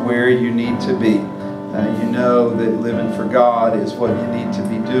not where you need to be. You know that living for God is what you need to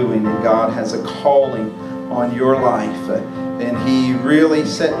be doing, and God has a calling on your life. And he really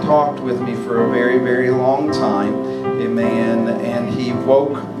talked with me for a very, very long time, amen, and he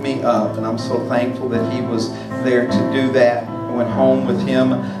woke me up, and I'm so thankful that he was there to do that. I went home with him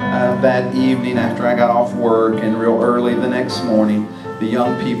that evening after I got off work, and real early the next morning, the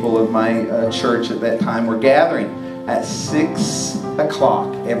young people of my church at that time were gathering at 6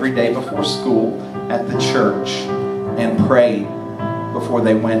 o'clock every day before school at the church and prayed before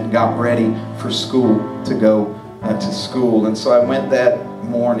they went and got ready for school to go to school. And so I went that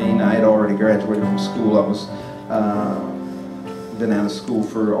morning. I had already graduated from school. I was been out of school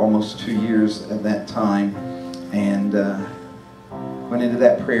for almost 2 years at that time, and went into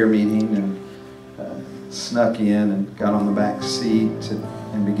that prayer meeting and snuck in and got on the back seat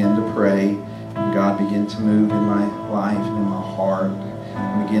and began to pray. And God began to move in my life and in my heart,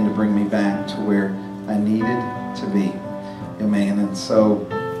 and began to bring me back to where I needed to be. Amen. And so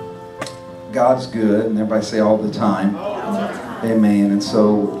God's good, and everybody say all the time. Amen. And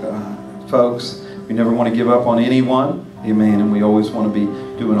so folks, we never want to give up on anyone. Amen. And we always want to be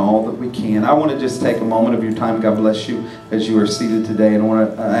doing all that we can. I want to just take a moment of your time. God bless you as you are seated today. And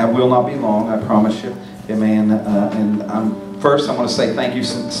I will not be long, I promise you. Amen. First, I want to say thank you.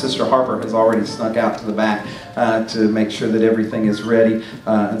 Sister Harper has already snuck out to the back to make sure that everything is ready.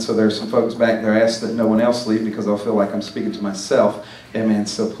 And so there's some folks back there. I ask that no one else leave because I'll feel like I'm speaking to myself. Amen.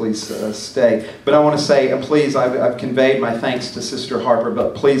 So please stay. But I want to say, please, I've conveyed my thanks to Sister Harper,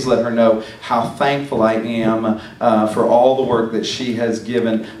 but please let her know how thankful I am for all the work that she has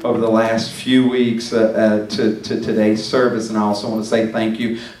given over the last few weeks to today's service. And I also want to say thank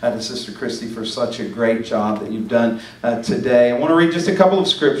you to Sister Christy for such a great job that you've done today. I want to read just a couple of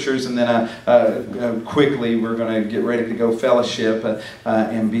scriptures, and then quickly we're going to get ready to go fellowship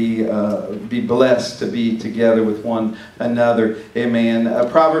and be blessed to be together with one another. Amen.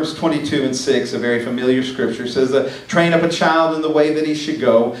 Proverbs 22:6, a very familiar scripture, says, train up a child in the way that he should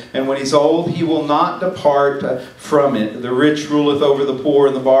go, and when he's old he will not depart from it. The rich ruleth over the poor,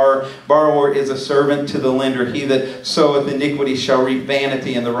 and the borrower is a servant to the lender. He that soweth iniquity shall reap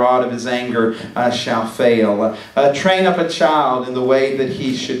vanity, and the rod of his anger shall fail. Train up a child in the way that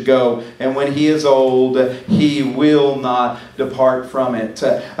he should go, and when he is old he will not depart from it.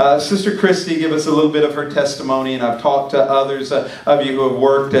 Sister Christy gave us a little bit of her testimony, and I've talked to others of you who have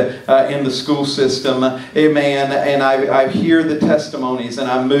worked in the school system. Amen. And I hear the testimonies,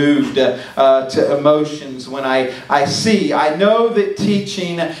 and I'm moved to emotions when I know that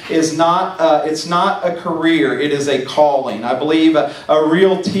teaching is not, it's not a career, it is a calling. I believe a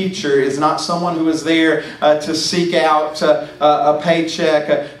real teacher is not someone who is there to seek out a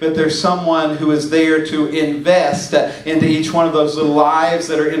paycheck, but there's someone who is there to invest into each one of those little lives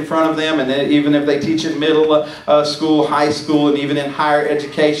that are in front of them. And then even if they teach in middle school, high school, and even in higher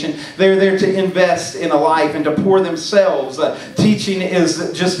education, they're there to invest in a life and to pour themselves. Teaching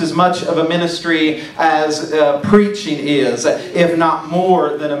is just as much of a ministry as preaching is, if not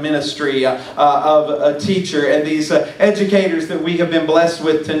more than a ministry of a teacher. And these educators that we have been blessed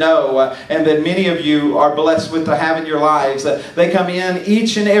with to know, and that many of you are blessed with to have in your lives, they come in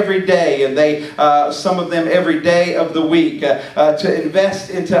each and every day, and they some of them every day of the week, to invest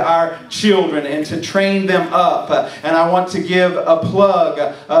into our children and to train them up. And I want to give a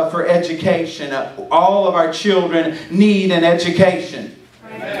plug for education. All of our children need an education.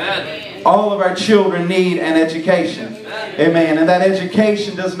 Amen. All of our children need an education. Amen. And that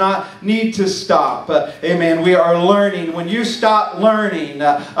education does not need to stop. Amen. We are learning. When you stop learning,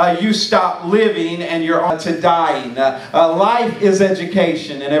 you stop living, and you're on to dying. Life is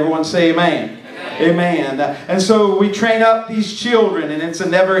education. And everyone say amen. Amen. And so we train up these children, and it's a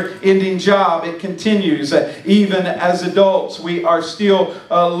never-ending job. It continues. Even as adults, we are still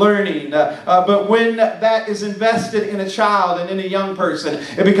learning. But when that is invested in a child and in a young person,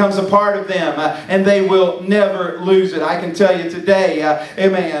 it becomes a part of them, and they will never lose it. I can tell you today,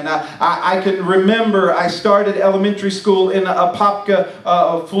 amen, I can remember I started elementary school in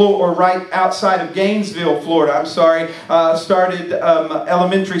Apopka, Florida, right outside of Gainesville, Florida. I'm sorry. Started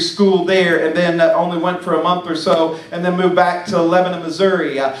elementary school there, and then only went for a month or so, and then moved back to Lebanon,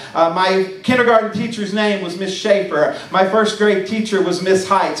 Missouri. My kindergarten teacher's name was Miss Schaefer. My first grade teacher was Miss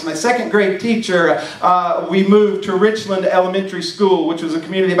Heights. My second grade teacher, we moved to Richland Elementary School, which was a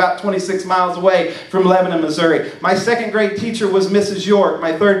community about 26 miles away from Lebanon, Missouri. My second grade teacher was Mrs. York.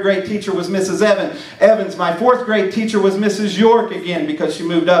 My third grade teacher was Mrs. Evans. My fourth grade teacher was Mrs. York again, because she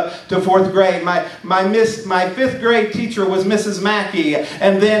moved up to fourth grade. My fifth grade teacher was Mrs. Mackey.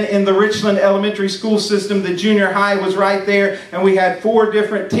 And then in the Richland Elementary School system, the junior high was right there, and we had 4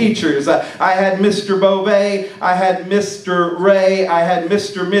 different teachers. I had Mr. Beauvais, I had Mr. Ray, I had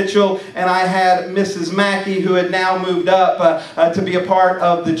Mr. Mitchell, and I had Mrs. Mackey, who had now moved up to be a part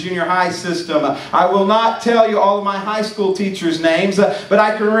of the junior high system. I will not tell you all of my high school teachers' names, but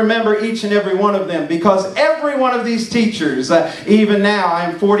I can remember each and every one of them, because every one of these teachers, even now, I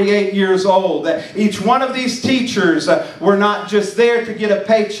am 48 years old, each one of these teachers were not just there to get a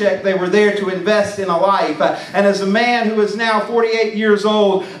paycheck, they were there to invest in a life. And as a man who is now 48 years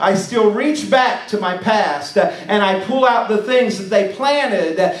old, I still reach back to my past, and I pull out the things that they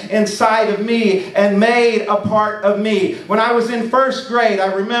planted inside of me and made a part of me. When I was in first grade,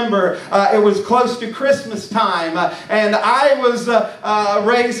 I remember it was close to Christmas time, and I was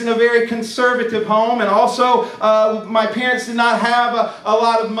raised in a very conservative home, and also my parents did not have a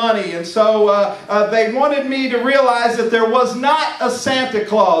lot of money, and so they wanted me to realize that there was not a Santa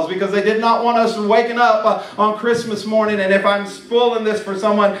Claus, because they did not want us waking up on Christmas morning. And if I'm spoiling this for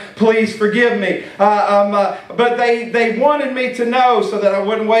someone, please forgive me. But they wanted me to know, so that I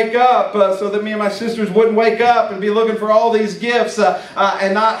wouldn't wake up, so that me and my sisters wouldn't wake up and be looking for all these gifts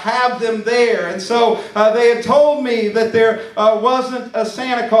and not have them there. And so they had told me that there wasn't a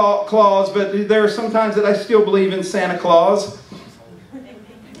Santa Claus, but there are some times that I still believe in Santa Claus.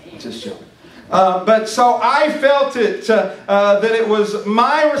 Just joking. But so I felt it, that it was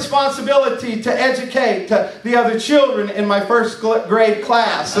my responsibility to educate the other children in my first grade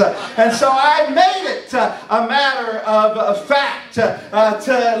class. And so I made it a matter of fact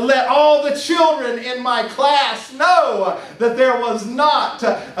to let all the children in my class know that there was not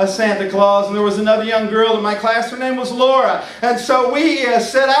a Santa Claus. And there was another young girl in my class, her name was Laura. And so we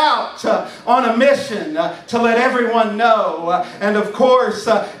set out on a mission to let everyone know. And of course,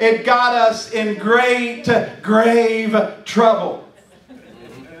 it got us in great, grave trouble.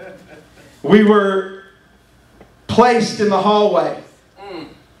 We were placed in the hallway,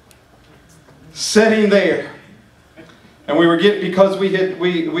 sitting there, and we were getting, because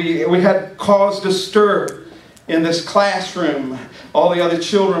we had caused a stir in this classroom. All the other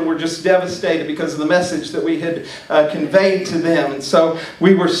children were just devastated because of the message that we had conveyed to them, and so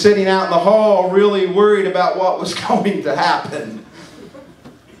we were sitting out in the hall, really worried about what was going to happen.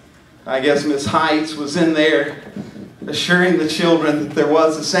 I guess Miss Heights was in there assuring the children that there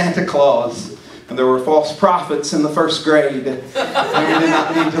was a Santa Claus, and there were false prophets in the first grade, and we did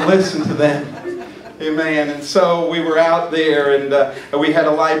not need to listen to them. Amen. And so we were out there, and we had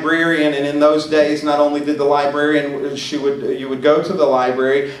a librarian, and in those days, not only did the librarian, you would go to the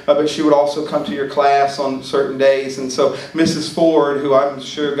library, but she would also come to your class on certain days. And so Mrs. Ford, who I'm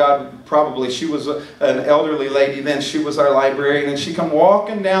sure God she was an elderly lady then. She was our librarian, and she come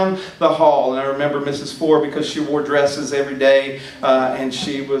walking down the hall. And I remember Mrs. Ford because she wore dresses every day, and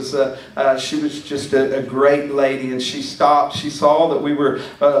she was just a great lady. And she stopped. She saw that we were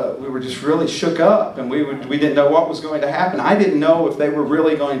just really shook up, and we didn't know what was going to happen. I didn't know if they were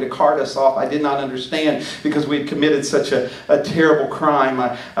really going to cart us off. I did not understand because we had committed such a terrible crime.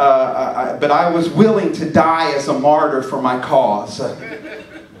 But I was willing to die as a martyr for my cause.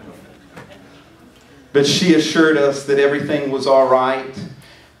 But she assured us that everything was all right,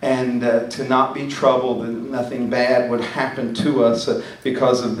 and to not be troubled, and nothing bad would happen to us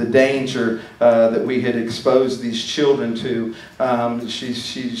because of the danger that we had exposed these children to.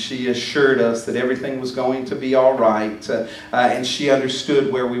 She assured us that everything was going to be all right, and she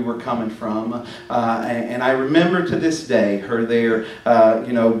understood where we were coming from. And I remember to this day her there,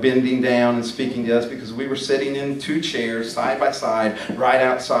 bending down and speaking to us, because we were sitting in 2 chairs side by side right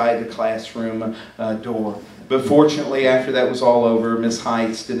outside the classroom door. But fortunately, after that was all over, Miss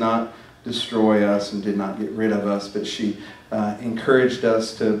Heights did not destroy us and did not get rid of us, but she encouraged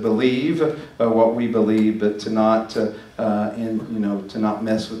us to believe what we believe, but to not to not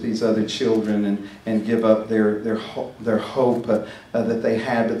mess with these other children and give up their hope that they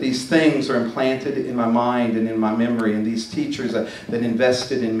had. But these things are implanted in my mind and in my memory, and these teachers that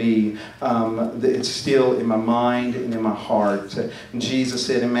invested in me, it's still in my mind and in my heart. And Jesus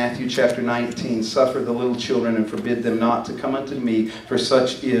said in Matthew chapter 19, "Suffer the little children and forbid them not to come unto me, for of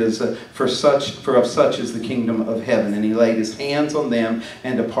such is the kingdom of heaven." And he laid his hands on them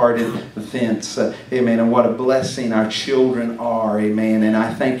and departed thence. Amen. And what a blessing our children are. Amen. And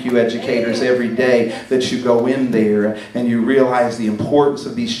I thank you, educators, every day that you go in there and you realize the importance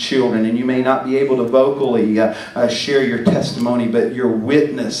of these children. And you may not be able to vocally share your testimony, but your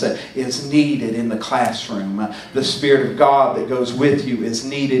witness is needed in the classroom. The Spirit of God that goes with you is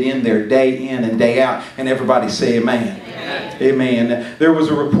needed in there day in and day out. And everybody say amen. Amen. There was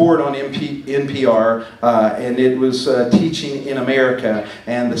a report on NPR, and it was Teaching in America,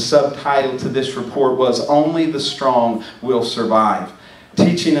 and the subtitle to this report was "Only the Strong Will Survive."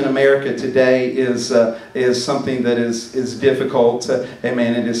 Teaching in America today is something that is difficult.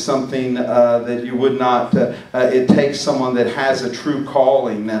 Amen. It is something that you would not. It takes someone that has a true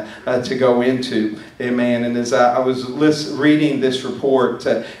calling to go into. Amen. And as I was reading this report,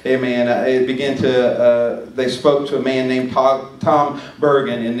 amen, it began to. They spoke to a man named Tom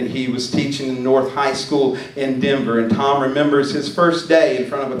Bergen, and he was teaching in North High School in Denver. And Tom remembers his first day in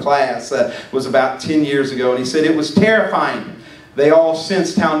front of a class was about 10 years ago, and he said it was terrifying. They all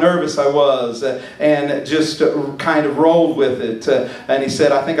sensed how nervous I was and just kind of rolled with it. And he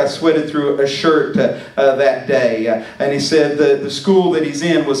said, I think I sweated through a shirt that day. And he said the school that he's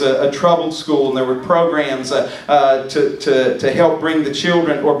in was a troubled school, and there were programs to help bring the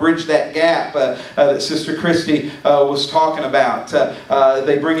children or bridge that gap that Sister Christy was talking about.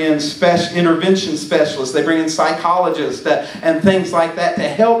 They bring in intervention specialists. They bring in psychologists and things like that to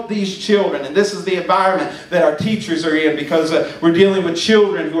help these children. And this is the environment that our teachers are in, because we're dealing with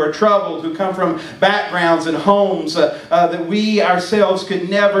children who are troubled, who come from backgrounds and homes that we ourselves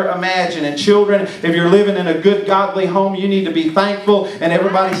could never imagine. And children, if you're living in a good, godly home, you need to be thankful. And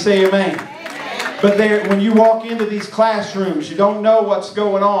everybody say amen. But when you walk into these classrooms, you don't know what's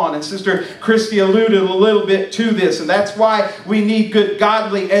going on. And Sister Christy alluded a little bit to this. And that's why we need good,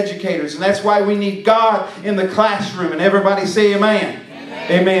 godly educators. And that's why we need God in the classroom. And everybody say amen.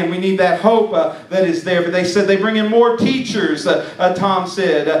 Amen. We need that hope that is there. But they said they bring in more teachers, Tom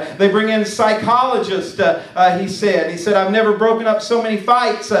said. They bring in psychologists, he said. He said, I've never broken up so many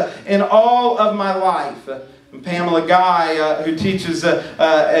fights in all of my life. And Pamela Guy, who teaches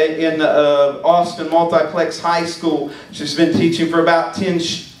in Austin Multiplex High School, she's been teaching for about 10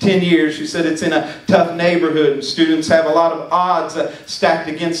 years. She said it's in a tough neighborhood, and students have a lot of odds stacked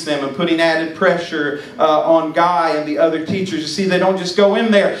against them, and putting added pressure on Guy and the other teachers. You see, they don't just go in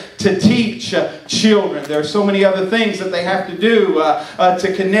there to teach children. There are so many other things that they have to do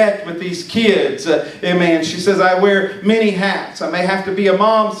to connect with these kids. Amen. She says, I wear many hats. I may have to be a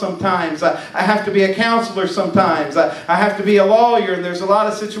mom sometimes. I have to be a counselor sometimes. I have to be a lawyer. And there's a lot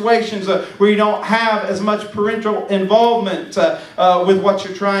of situations where you don't have as much parental involvement with what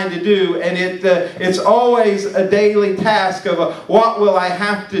you're trying to do, and it's always a daily task of what will I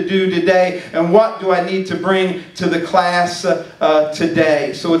have to do today, and what do I need to bring to the class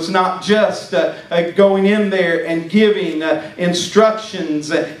today. So it's not just going in there and giving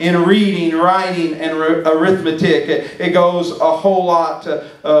instructions in reading, writing, and arithmetic. It goes a whole lot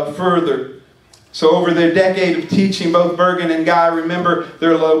further. So over their decade of teaching, both Bergen and Guy remember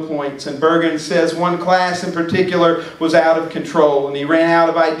their low points. And Bergen says one class in particular was out of control, and he ran out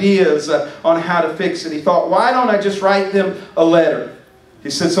of ideas on how to fix it. He thought, why don't I just write them a letter? He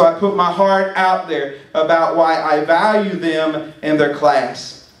said, so I put my heart out there about why I value them and their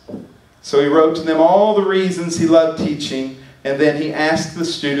class. So he wrote to them all the reasons he loved teaching, and then he asked the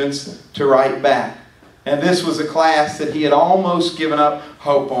students to write back. And this was a class that he had almost given up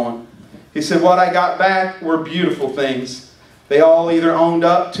hope on. He said, what I got back were beautiful things. They all either owned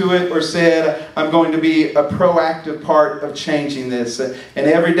up to it or said, I'm going to be a proactive part of changing this. And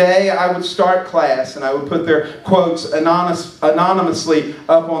every day I would start class and I would put their quotes anonymously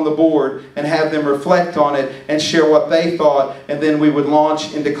up on the board and have them reflect on it and share what they thought, and then we would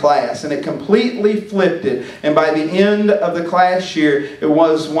launch into class. And it completely flipped it. And by the end of the class year, it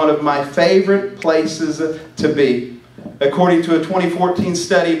was one of my favorite places to be. According to a 2014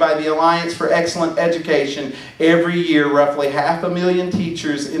 study by the Alliance for Excellent Education, every year roughly 500,000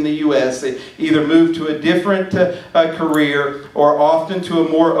 teachers in the U.S. either move to a different career or often to a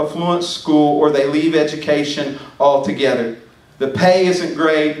more affluent school, or they leave education altogether. The pay isn't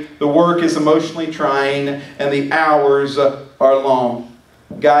great, the work is emotionally trying, and the hours are long.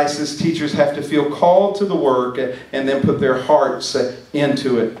 Guy says teachers have to feel called to the work and then put their hearts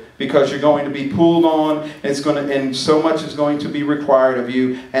into it, because you're going to be pulled on, and so much is going to be required of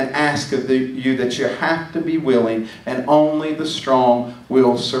you and asked of you that you have to be willing, and only the strong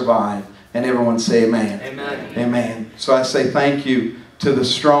will survive. And everyone say amen. Amen. Amen. So I say thank you to the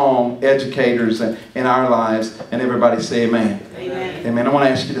strong educators in our lives, and everybody say amen. Amen. Amen. I want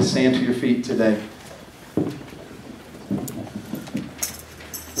to ask you to stand to your feet today.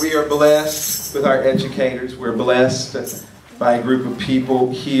 We are blessed with our educators. We're blessed by a group of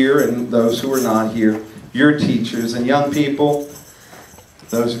people here and those who are not here. Your teachers and young people,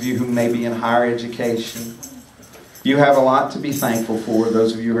 those of you who may be in higher education, you have a lot to be thankful for.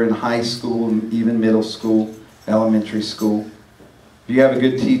 Those of you who are in high school and even middle school, elementary school. If you have a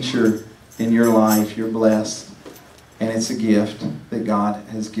good teacher in your life, you're blessed. And it's a gift that God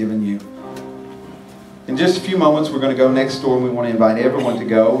has given you. In just a few moments, we're going to go next door, and we want to invite everyone to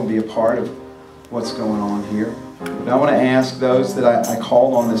go and be a part of what's going on here. But I want to ask those that I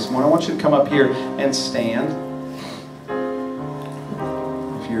called on this morning, I want you to come up here and stand.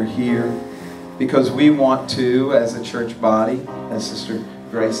 If you're here, because we want to, as a church body, as Sister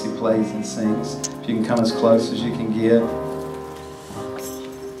Gracie plays and sings, if you can come as close as you can get.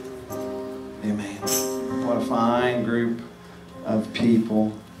 Amen. What a fine group of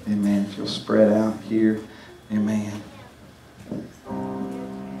people. Amen. If you'll spread out here. Amen.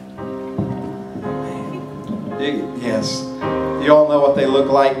 Yes. You all know what they look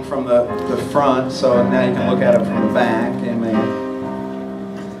like from the front, so now you can look at them from the back. Amen.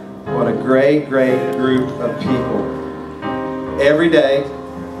 What a great, great group of people. Every day,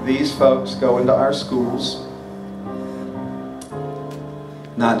 these folks go into our schools,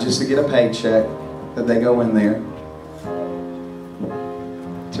 not just to get a paycheck, but they go in there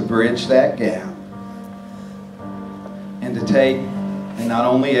to bridge that gap and to take and not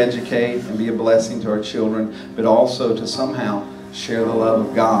only educate and be a blessing to our children, but also to somehow share the love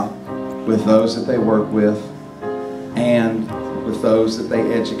of God with those that they work with and with those that they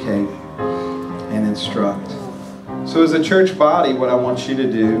educate and instruct. So as a church body, what I want you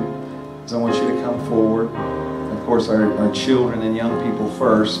to do is I want you to come forward. Of course, our children and young people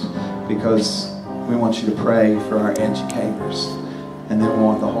first, because we want you to pray for our educators. And then we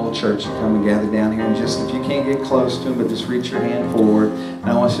want the whole church to come and gather down here. And just, if you can't get close to them, but just reach your hand forward. And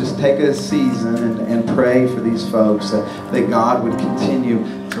I want you to take a season and pray for these folks, that God would continue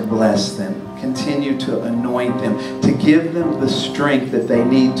to bless them, continue to anoint them, to give them the strength that they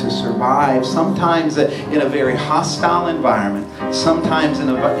need to survive, sometimes in a very hostile environment, sometimes in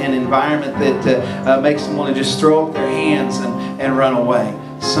an environment that makes them want to just throw up their hands and run away.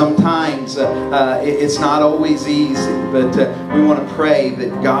 Sometimes it's not always easy, but we want to pray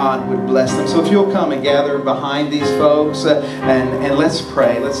that God would bless them. So if you'll come and gather behind these folks and let's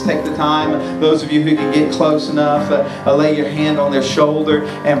pray. Let's take the time. Those of you who can get close enough, lay your hand on their shoulder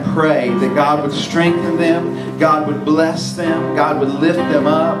and pray that God would strengthen them, God would bless them, God would lift them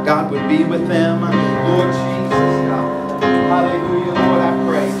up, God would be with them. Lord Jesus, God. Hallelujah, Lord, I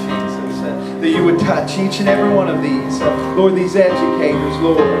pray, Jesus, that you would touch each and every one of these. Lord, these educators,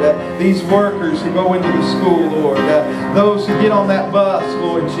 Lord, these workers who go into the school, Lord, those who get on that bus,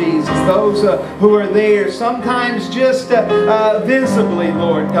 Lord Jesus, those who are there, sometimes just visibly,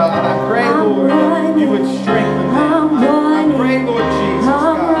 Lord God. I pray, Lord, you would strengthen them. I pray, Lord Jesus,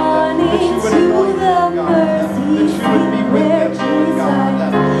 God, that you would anoint them, God, that you would be with them, Lord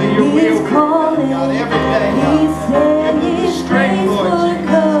God, that your will would be done.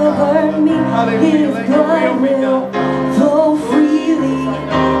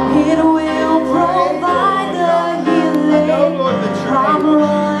 Lord.